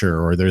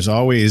picture, or there's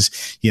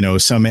always,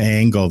 some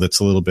angle that's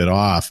a little bit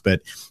off.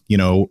 But,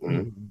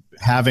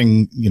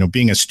 having,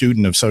 being a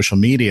student of social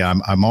media,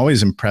 I'm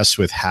always impressed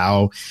with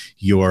how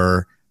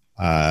your,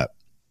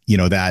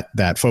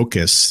 that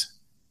focus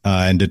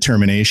and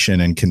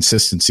determination and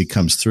consistency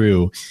comes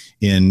through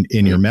in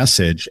your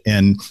message.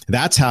 And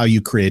that's how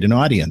you create an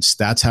audience.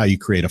 That's how you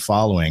create a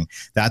following.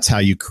 That's how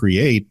you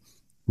create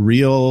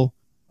real,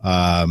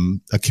 a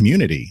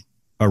community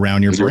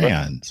around your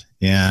brand.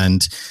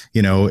 And,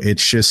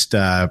 it's just,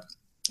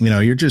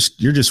 you're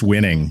just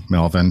winning,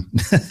 Melvin.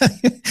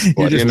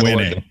 You're just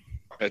winning.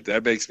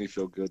 That makes me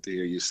feel good to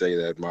hear you say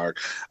that, Mark.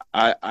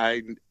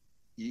 I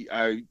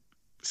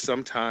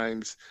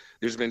sometimes,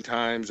 there's been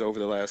times over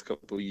the last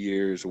couple of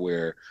years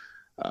where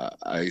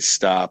I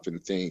stop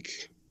and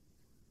think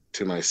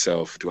to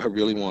myself, do I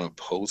really want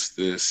to post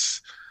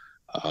this?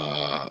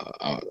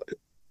 I'm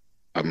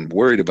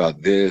worried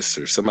about this,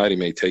 or somebody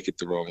may take it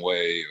the wrong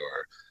way,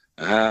 or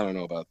I don't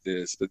know about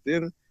this. But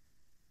then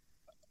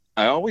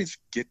I always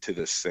get to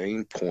the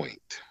same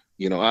point.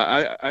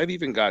 I've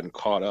even gotten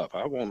caught up.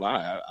 I won't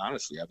lie.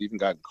 Honestly, I've even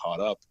gotten caught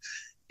up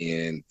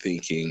in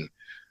thinking,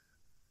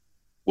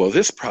 well,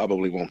 this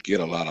probably won't get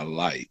a lot of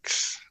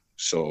likes,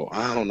 so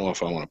I don't know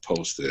if I want to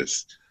post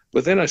this.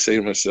 But then I say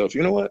to myself,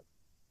 you know what?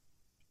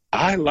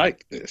 I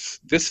like this.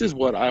 This is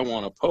what I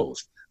want to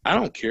post. I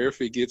don't care if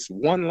it gets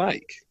one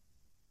like.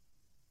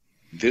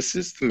 This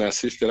is the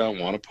message that I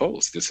want to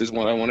post. This is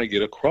what I want to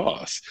get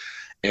across.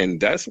 And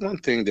that's one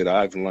thing that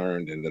I've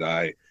learned, and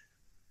that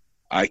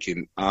I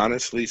can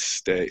honestly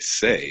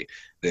say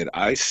that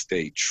I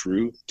stay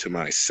true to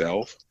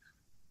myself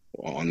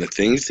on the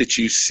things that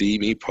you see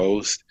me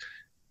post.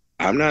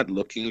 I'm not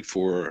looking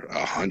for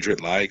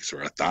 100 likes or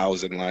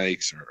 1,000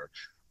 likes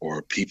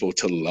or people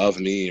to love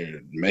me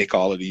or make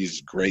all of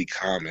these great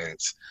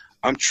comments.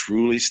 I'm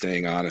truly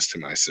staying honest to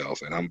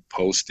myself, and I'm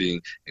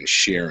posting and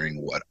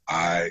sharing what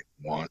I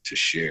want to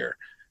share,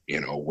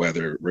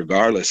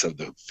 regardless of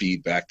the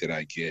feedback that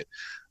I get.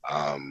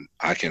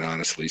 I can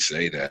honestly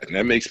say that, and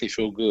that makes me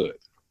feel good.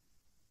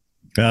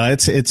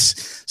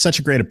 It's such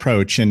a great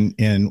approach. And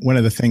one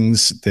of the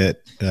things that,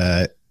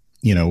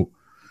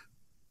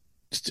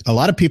 a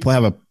lot of people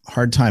have a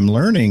hard time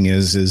learning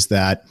is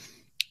that,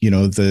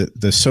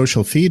 the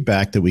social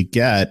feedback that we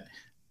get,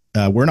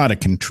 we're not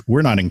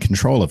in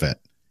control of it.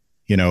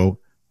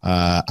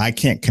 I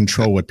can't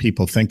control what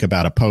people think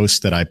about a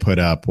post that I put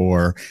up,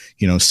 or,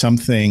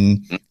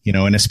 something,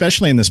 and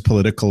especially in this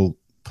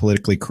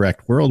politically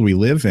correct world we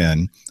live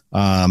in,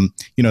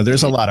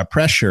 there's a lot of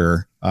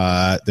pressure.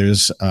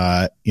 There's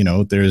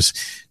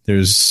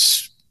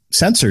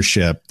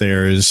censorship.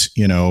 There's,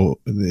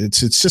 it's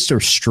just a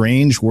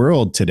strange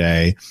world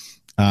today.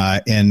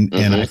 And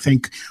I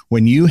think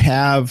when you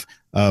have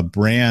a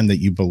brand that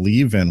you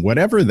believe in,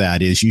 whatever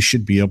that is, you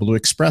should be able to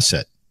express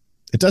it.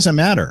 It doesn't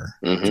matter,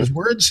 because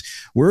words,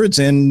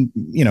 and,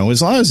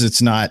 as long as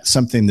it's not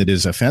something that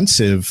is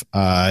offensive,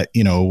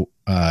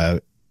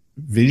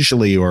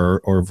 visually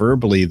or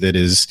verbally, that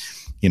is,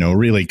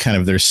 really kind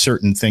of, there's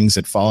certain things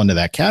that fall into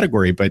that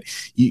category, but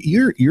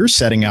you're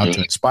setting out to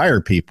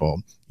inspire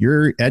people.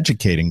 You're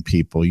educating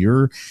people.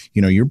 You're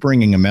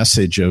bringing a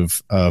message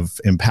of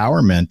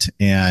empowerment,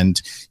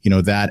 and,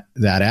 that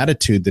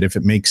attitude that if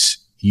it makes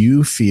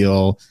you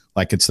feel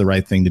like it's the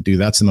right thing to do,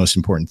 that's the most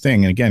important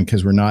thing. And again,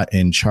 because we're not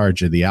in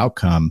charge of the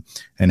outcome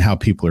and how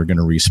people are going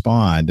to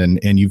respond.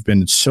 And you've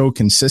been so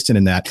consistent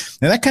in that.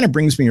 Now that kind of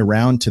brings me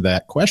around to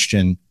that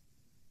question,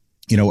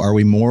 are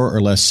we more or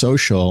less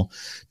social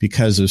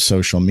because of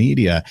social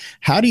media?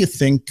 How do you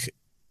think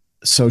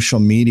social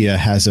media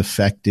has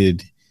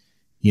affected,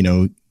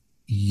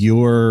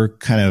 your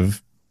kind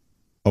of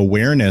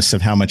awareness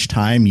of how much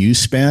time you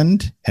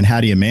spend, and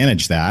how do you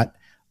manage that?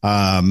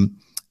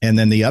 And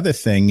then the other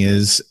thing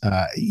is,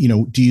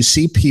 do you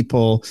see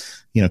people,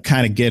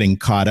 kind of getting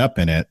caught up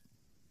in it?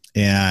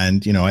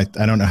 And, I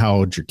don't know how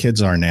old your kids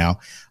are now,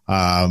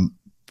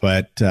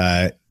 but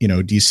do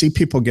you see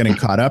people getting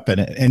caught up in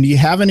it? And do you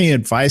have any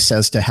advice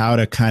as to how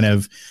to kind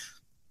of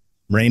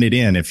rein it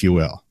in, if you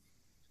will?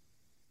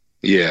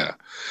 Yeah.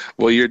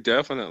 Well, you're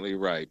definitely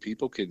right.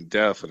 People can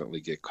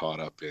definitely get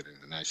caught up in it,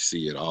 and I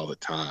see it all the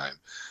time.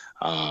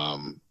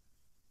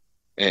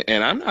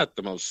 And I'm not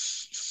the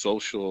most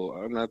social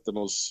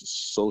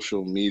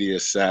media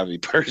savvy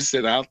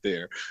person out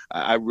there.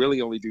 I really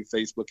only do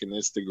Facebook and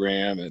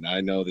Instagram, and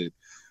I know that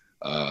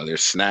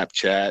there's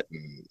Snapchat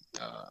and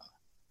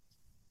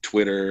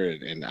Twitter,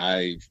 and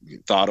I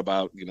thought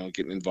about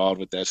getting involved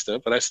with that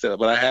stuff,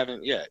 but I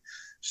haven't yet.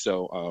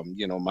 So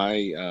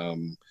my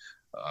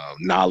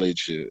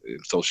knowledge in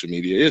social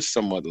media is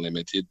somewhat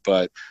limited,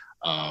 but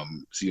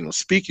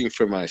speaking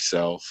for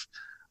myself,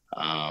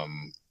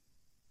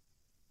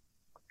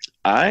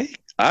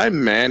 I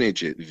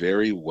manage it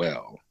very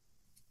well.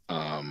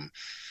 I'm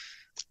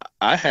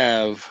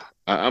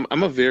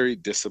a very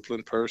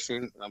disciplined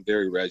person. I'm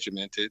very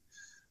regimented.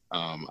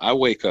 I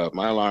wake up,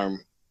 my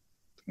alarm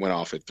went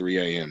off at 3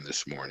 a.m.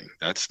 this morning.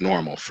 That's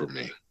normal for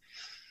me.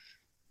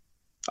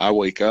 I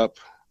wake up,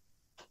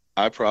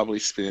 I probably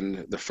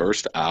spend the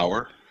first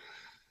hour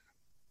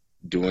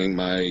doing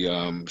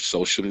my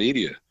social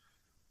media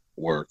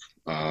work.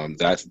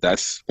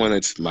 That's when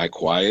it's my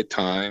quiet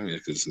time,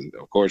 because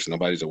of course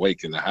nobody's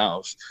awake in the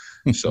house.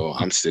 So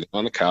I'm sitting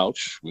on the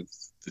couch with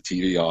the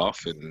TV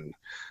off and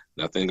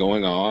nothing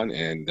going on.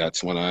 And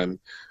that's when I'm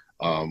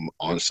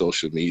on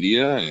social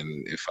media.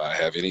 And if I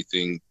have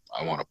anything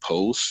I want to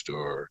post,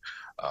 or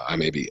I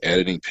may be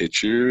editing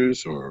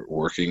pictures or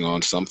working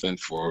on something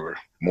for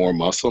More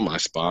Muscle, my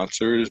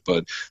sponsors.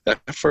 But that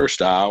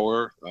first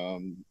hour,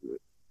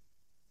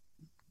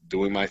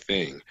 doing my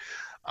thing.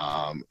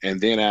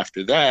 And then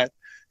after that,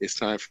 it's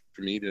time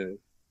for me to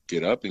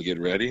get up and get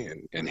ready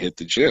and hit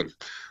the gym.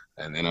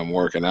 And then I'm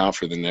working out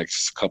for the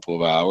next couple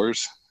of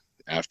hours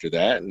after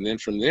that. And then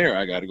from there,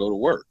 I got to go to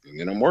work. And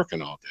then I'm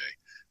working all day.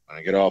 When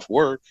I get off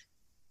work,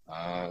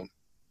 I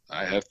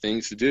have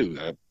things to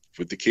do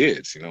with the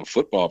kids,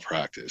 football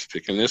practice,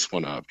 picking this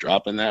one up,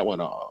 dropping that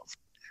one off,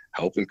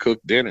 helping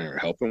cook dinner,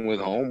 helping with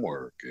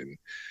homework. And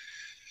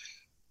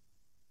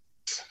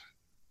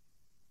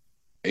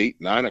 8,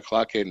 9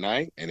 o'clock at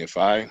night. And if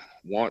I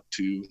want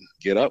to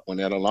get up when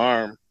that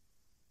alarm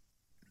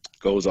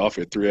goes off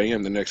at 3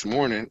 a.m. the next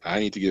morning, I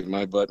need to get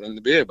my butt in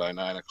the bed by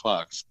 9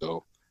 o'clock.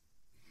 So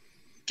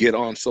get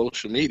on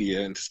social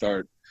media and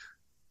start,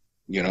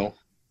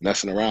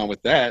 messing around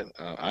with that.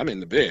 I'm in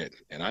the bed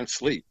and I'm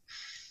asleep.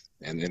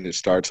 And then it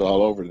starts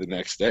all over the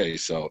next day.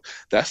 So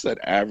that's that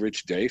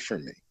average day for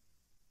me.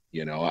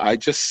 I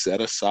just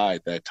set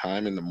aside that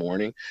time in the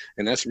morning,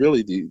 and that's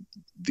really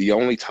the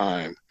only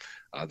time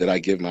that I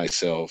give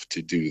myself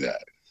to do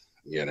that.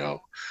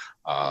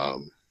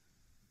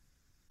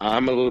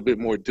 I'm a little bit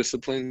more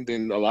disciplined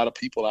than a lot of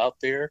people out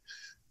there.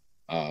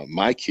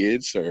 My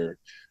kids are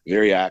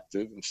very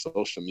active in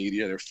social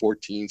media. They're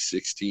 14,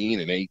 16,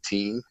 and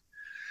 18.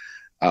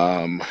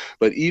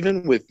 But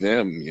even with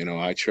them,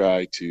 I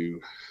try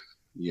to,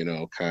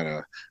 kind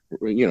of,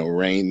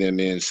 rein them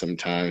in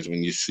sometimes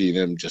when you see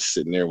them just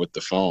sitting there with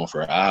the phone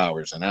for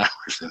hours and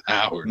hours and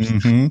hours.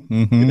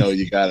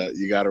 You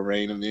gotta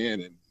rein them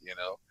in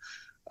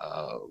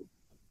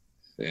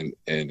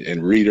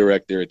and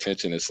redirect their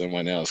attention to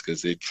someone else,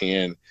 because it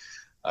can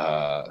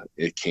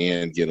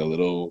get a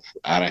little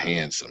out of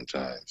hand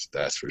sometimes.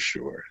 That's for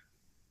sure.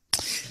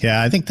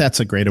 Yeah, I think that's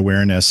a great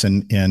awareness,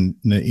 and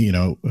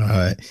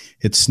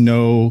it's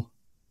no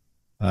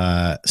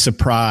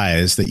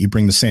surprise that you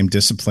bring the same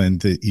discipline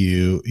that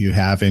you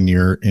have in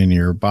your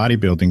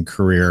bodybuilding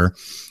career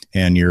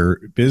and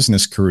your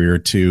business career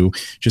to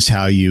just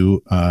how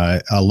you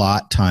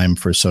allot time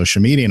for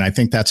social media. And I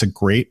think that's a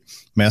great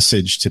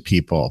message to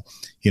people.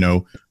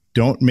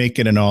 don't make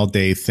it an all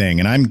day thing.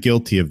 And I'm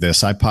guilty of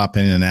this. I pop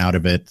in and out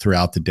of it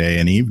throughout the day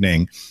and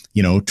evening.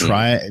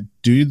 Do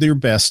your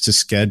best to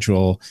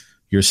schedule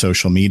your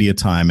social media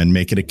time and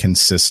make it a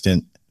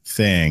consistent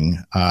thing.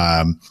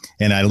 And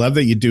I love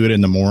that you do it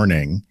in the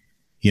morning,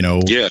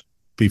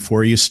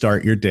 before you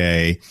start your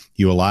day,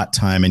 you allot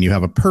time and you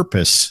have a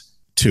purpose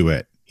to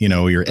it.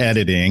 You're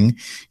editing,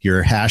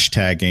 you're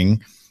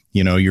hashtagging,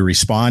 you're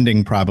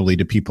responding probably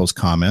to people's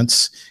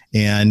comments,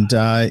 and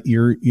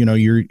you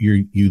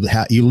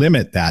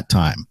limit that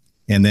time,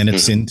 and then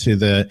it's into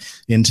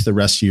the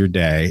rest of your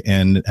day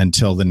and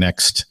until the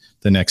next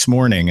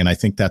morning. And I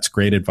think that's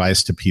great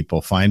advice to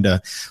people. Find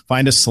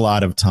a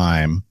slot of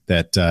time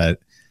that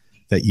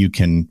you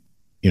can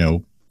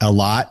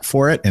allot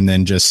for it, and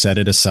then just set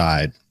it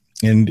aside.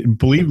 And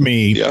believe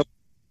me, yep.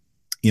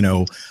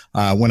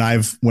 When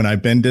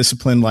I've been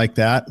disciplined like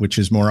that, which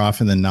is more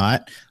often than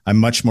not, I'm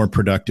much more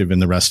productive in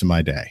the rest of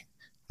my day.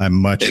 I'm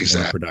much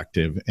more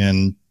productive.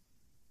 And,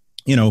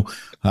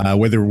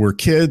 whether we're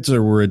kids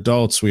or we're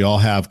adults, we all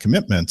have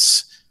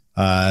commitments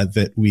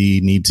that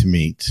we need to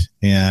meet.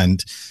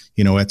 And,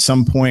 at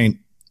some point,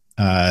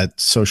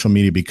 social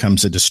media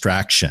becomes a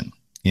distraction,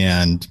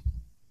 and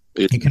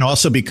it can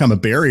also become a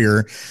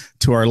barrier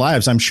to our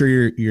lives. I'm sure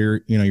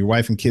your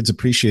wife and kids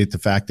appreciate the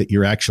fact that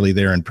you're actually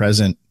there and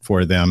present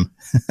for them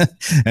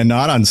and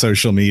not on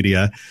social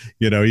media.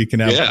 You can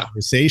have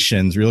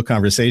conversations, real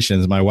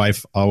conversations. My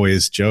wife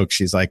always jokes.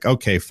 She's like,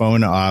 okay,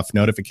 phone off,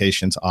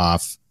 notifications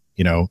off,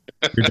 you're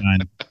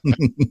done.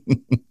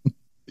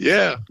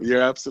 Yeah,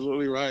 you're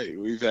absolutely right.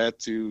 We've had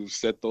to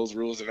set those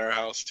rules in our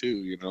house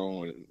too.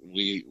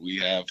 We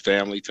have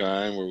family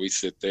time where we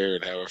sit there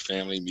and have our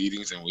family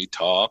meetings and we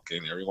talk.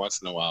 And every once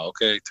in a while,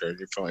 okay, turn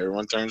your phone.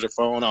 Everyone turns their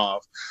phone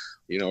off.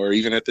 Or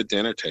even at the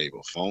dinner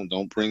table,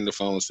 don't bring the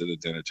phones to the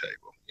dinner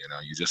table.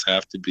 You just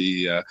have to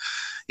be.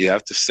 You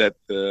have to set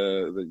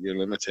your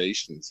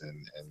limitations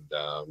and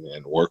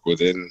work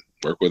within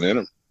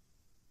them.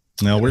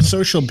 No, we're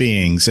social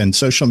beings, and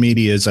social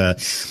media is a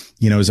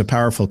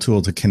powerful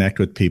tool to connect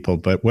with people.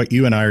 But what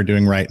you and I are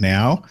doing right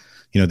now,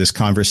 this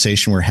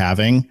conversation we're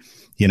having,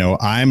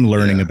 I'm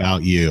learning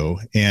about you,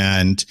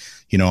 and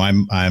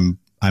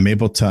I'm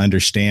able to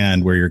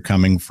understand where you're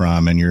coming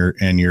from and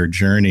your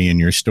journey and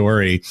your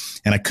story.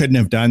 And I couldn't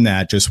have done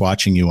that just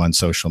watching you on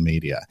social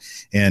media.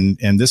 And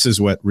this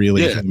is what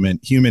really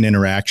human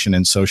interaction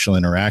and social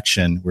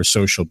interaction, we're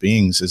social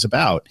beings, is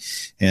about.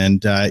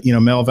 And,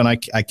 Melvin, I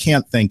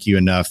can't thank you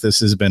enough. This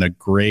has been a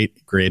great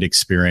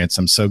experience.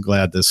 I'm so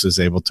glad this was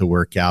able to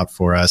work out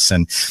for us.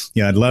 And,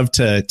 I'd love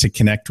to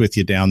connect with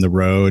you down the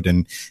road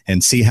and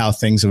see how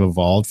things have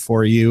evolved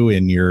for you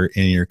in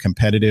your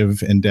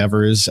competitive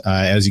endeavors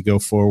as you go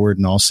forward,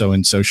 and also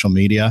in social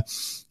media,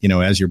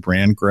 as your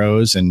brand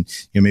grows. And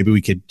maybe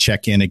we could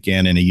check in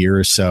again in a year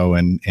or so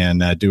and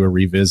do a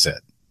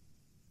revisit.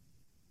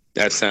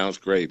 That sounds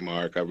great,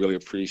 Mark. I really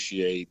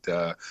appreciate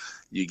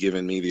you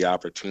giving me the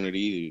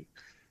opportunity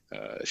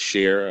to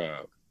share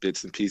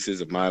bits and pieces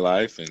of my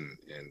life and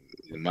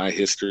my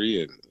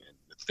history and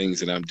the things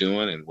that I'm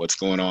doing and what's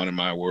going on in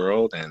my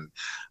world. And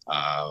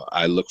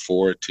I look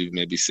forward to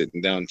maybe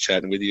sitting down and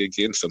chatting with you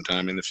again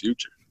sometime in the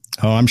future.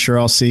 Oh, I'm sure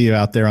I'll see you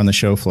out there on the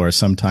show floor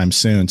sometime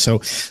soon. So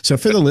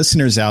for the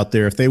listeners out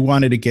there, if they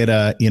wanted to get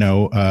to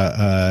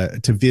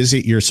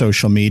visit your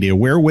social media,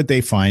 where would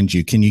they find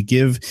you? Can you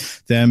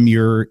give them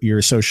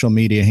your social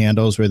media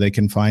handles where they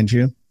can find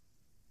you?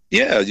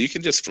 Yeah, you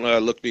can just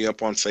look me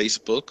up on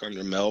Facebook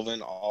under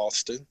Melvin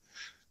Alston.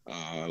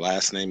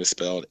 Last name is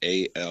spelled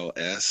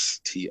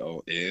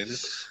Alston,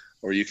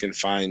 or you can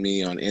find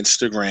me on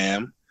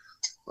Instagram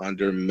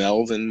under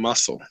Melvin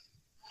Muscle.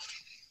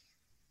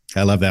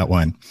 I love that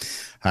one.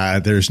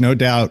 There's no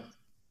doubt,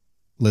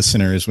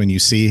 listeners, when you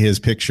see his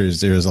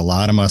pictures, there's a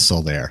lot of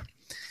muscle there.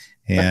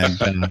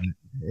 And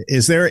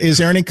is there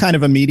any kind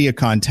of a media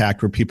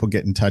contact where people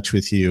get in touch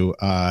with you,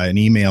 an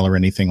email or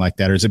anything like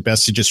that? Or is it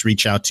best to just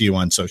reach out to you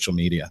on social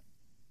media?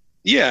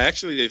 Yeah,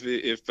 actually,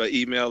 if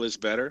email is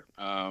better,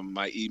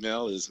 my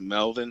email is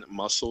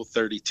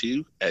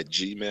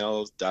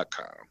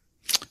melvinmuscle32@gmail.com.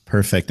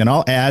 Perfect. And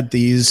I'll add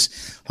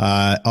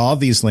all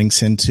these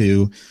links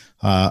into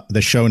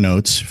the show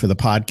notes for the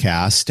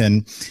podcast.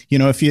 And,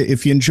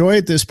 if you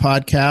enjoyed this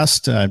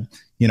podcast,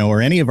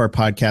 or any of our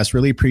podcasts,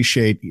 really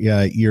appreciate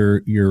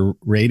your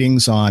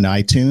ratings on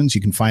iTunes. You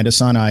can find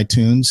us on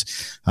iTunes,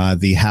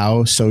 the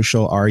How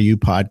Social Are You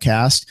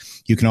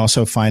podcast. You can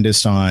also find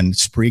us on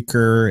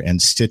Spreaker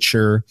and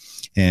Stitcher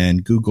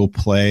and Google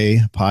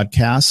Play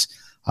podcasts.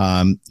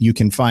 You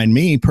can find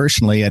me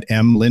personally at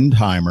M.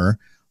 Lindheimer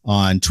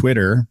on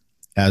Twitter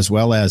as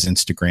well as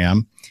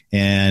Instagram.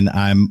 And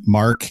I'm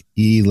Mark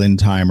E.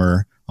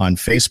 Lindheimer on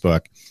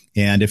Facebook.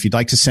 And if you'd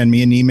like to send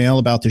me an email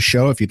about the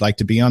show, if you'd like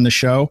to be on the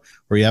show,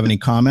 or you have any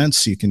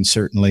comments, you can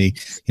certainly,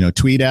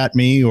 tweet at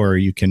me, or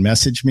you can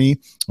message me,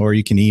 or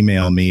you can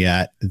email me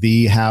at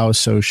the How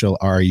Social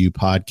Are You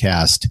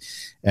podcast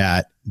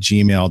at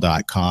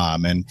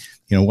gmail.com. And,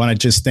 want to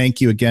just thank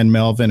you again,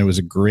 Melvin. It was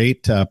a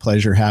great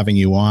pleasure having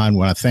you on.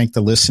 Want to thank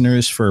the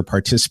listeners for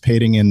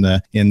participating in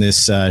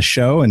this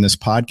show and this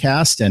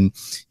podcast. And,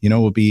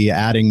 we'll be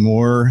adding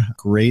more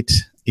great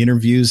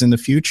interviews in the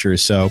future.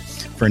 So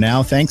for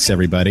now, thanks,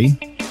 everybody.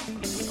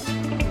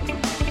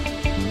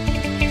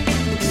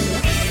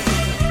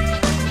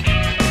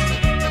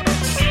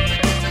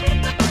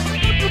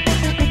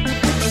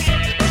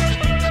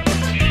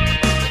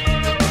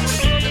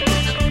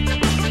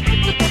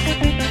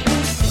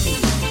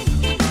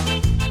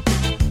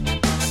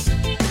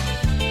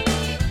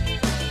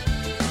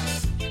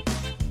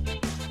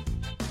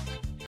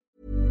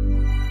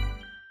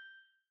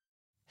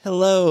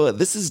 Hello,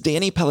 this is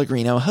Danny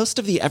Pellegrino, host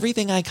of the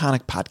Everything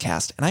Iconic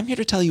podcast, and I'm here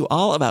to tell you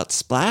all about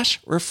Splash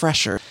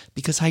Refresher,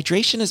 because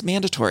hydration is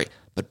mandatory,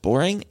 but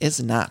boring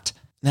is not.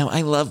 Now,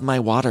 I love my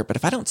water, but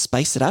if I don't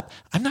spice it up,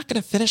 I'm not going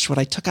to finish what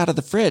I took out of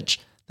the fridge.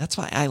 That's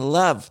why I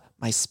love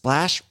my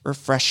Splash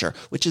Refresher,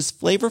 which is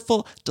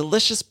flavorful,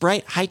 delicious,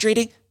 bright,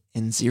 hydrating,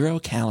 and 0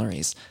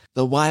 calories.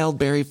 The wild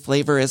berry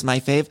flavor is my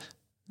fave.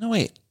 No,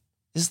 wait,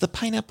 is the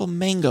pineapple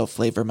mango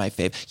flavor my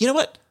fave? You know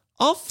what?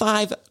 All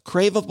 5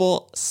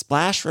 craveable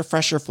Splash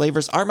Refresher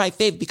flavors are my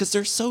fave because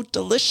they're so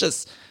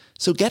delicious.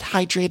 So get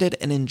hydrated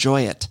and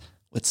enjoy it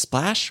with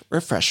Splash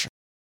Refresher.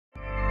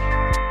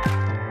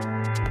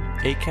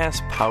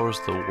 Acast powers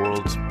the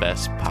world's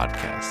best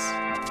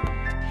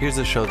podcasts. Here's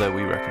a show that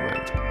we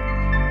recommend.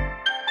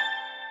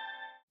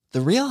 The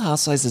Real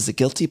Housewives is a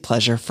guilty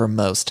pleasure for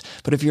most,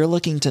 but if you're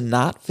looking to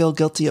not feel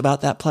guilty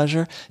about that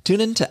pleasure,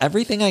 tune in to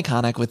Everything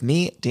Iconic with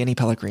me, Danny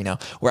Pellegrino,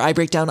 where I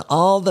break down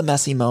all the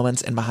messy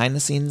moments and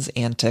behind-the-scenes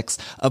antics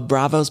of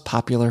Bravo's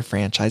popular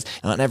franchise.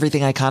 And on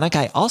Everything Iconic,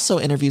 I also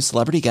interview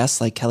celebrity guests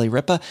like Kelly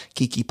Ripa,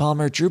 Keke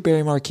Palmer, Drew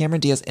Barrymore,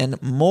 Cameron Diaz,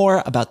 and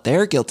more about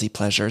their guilty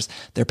pleasures,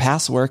 their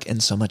past work,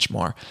 and so much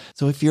more.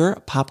 So if you're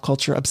pop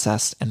culture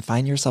obsessed and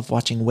find yourself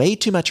watching way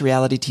too much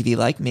reality TV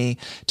like me,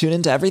 tune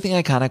in to Everything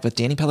Iconic with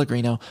Danny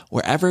Pellegrino,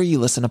 wherever you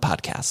listen to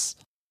podcasts.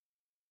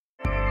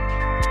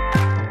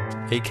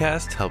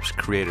 Acast helps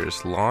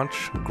creators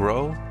launch,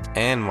 grow,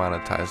 and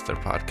monetize their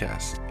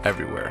podcasts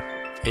everywhere.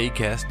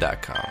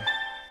 Acast.com.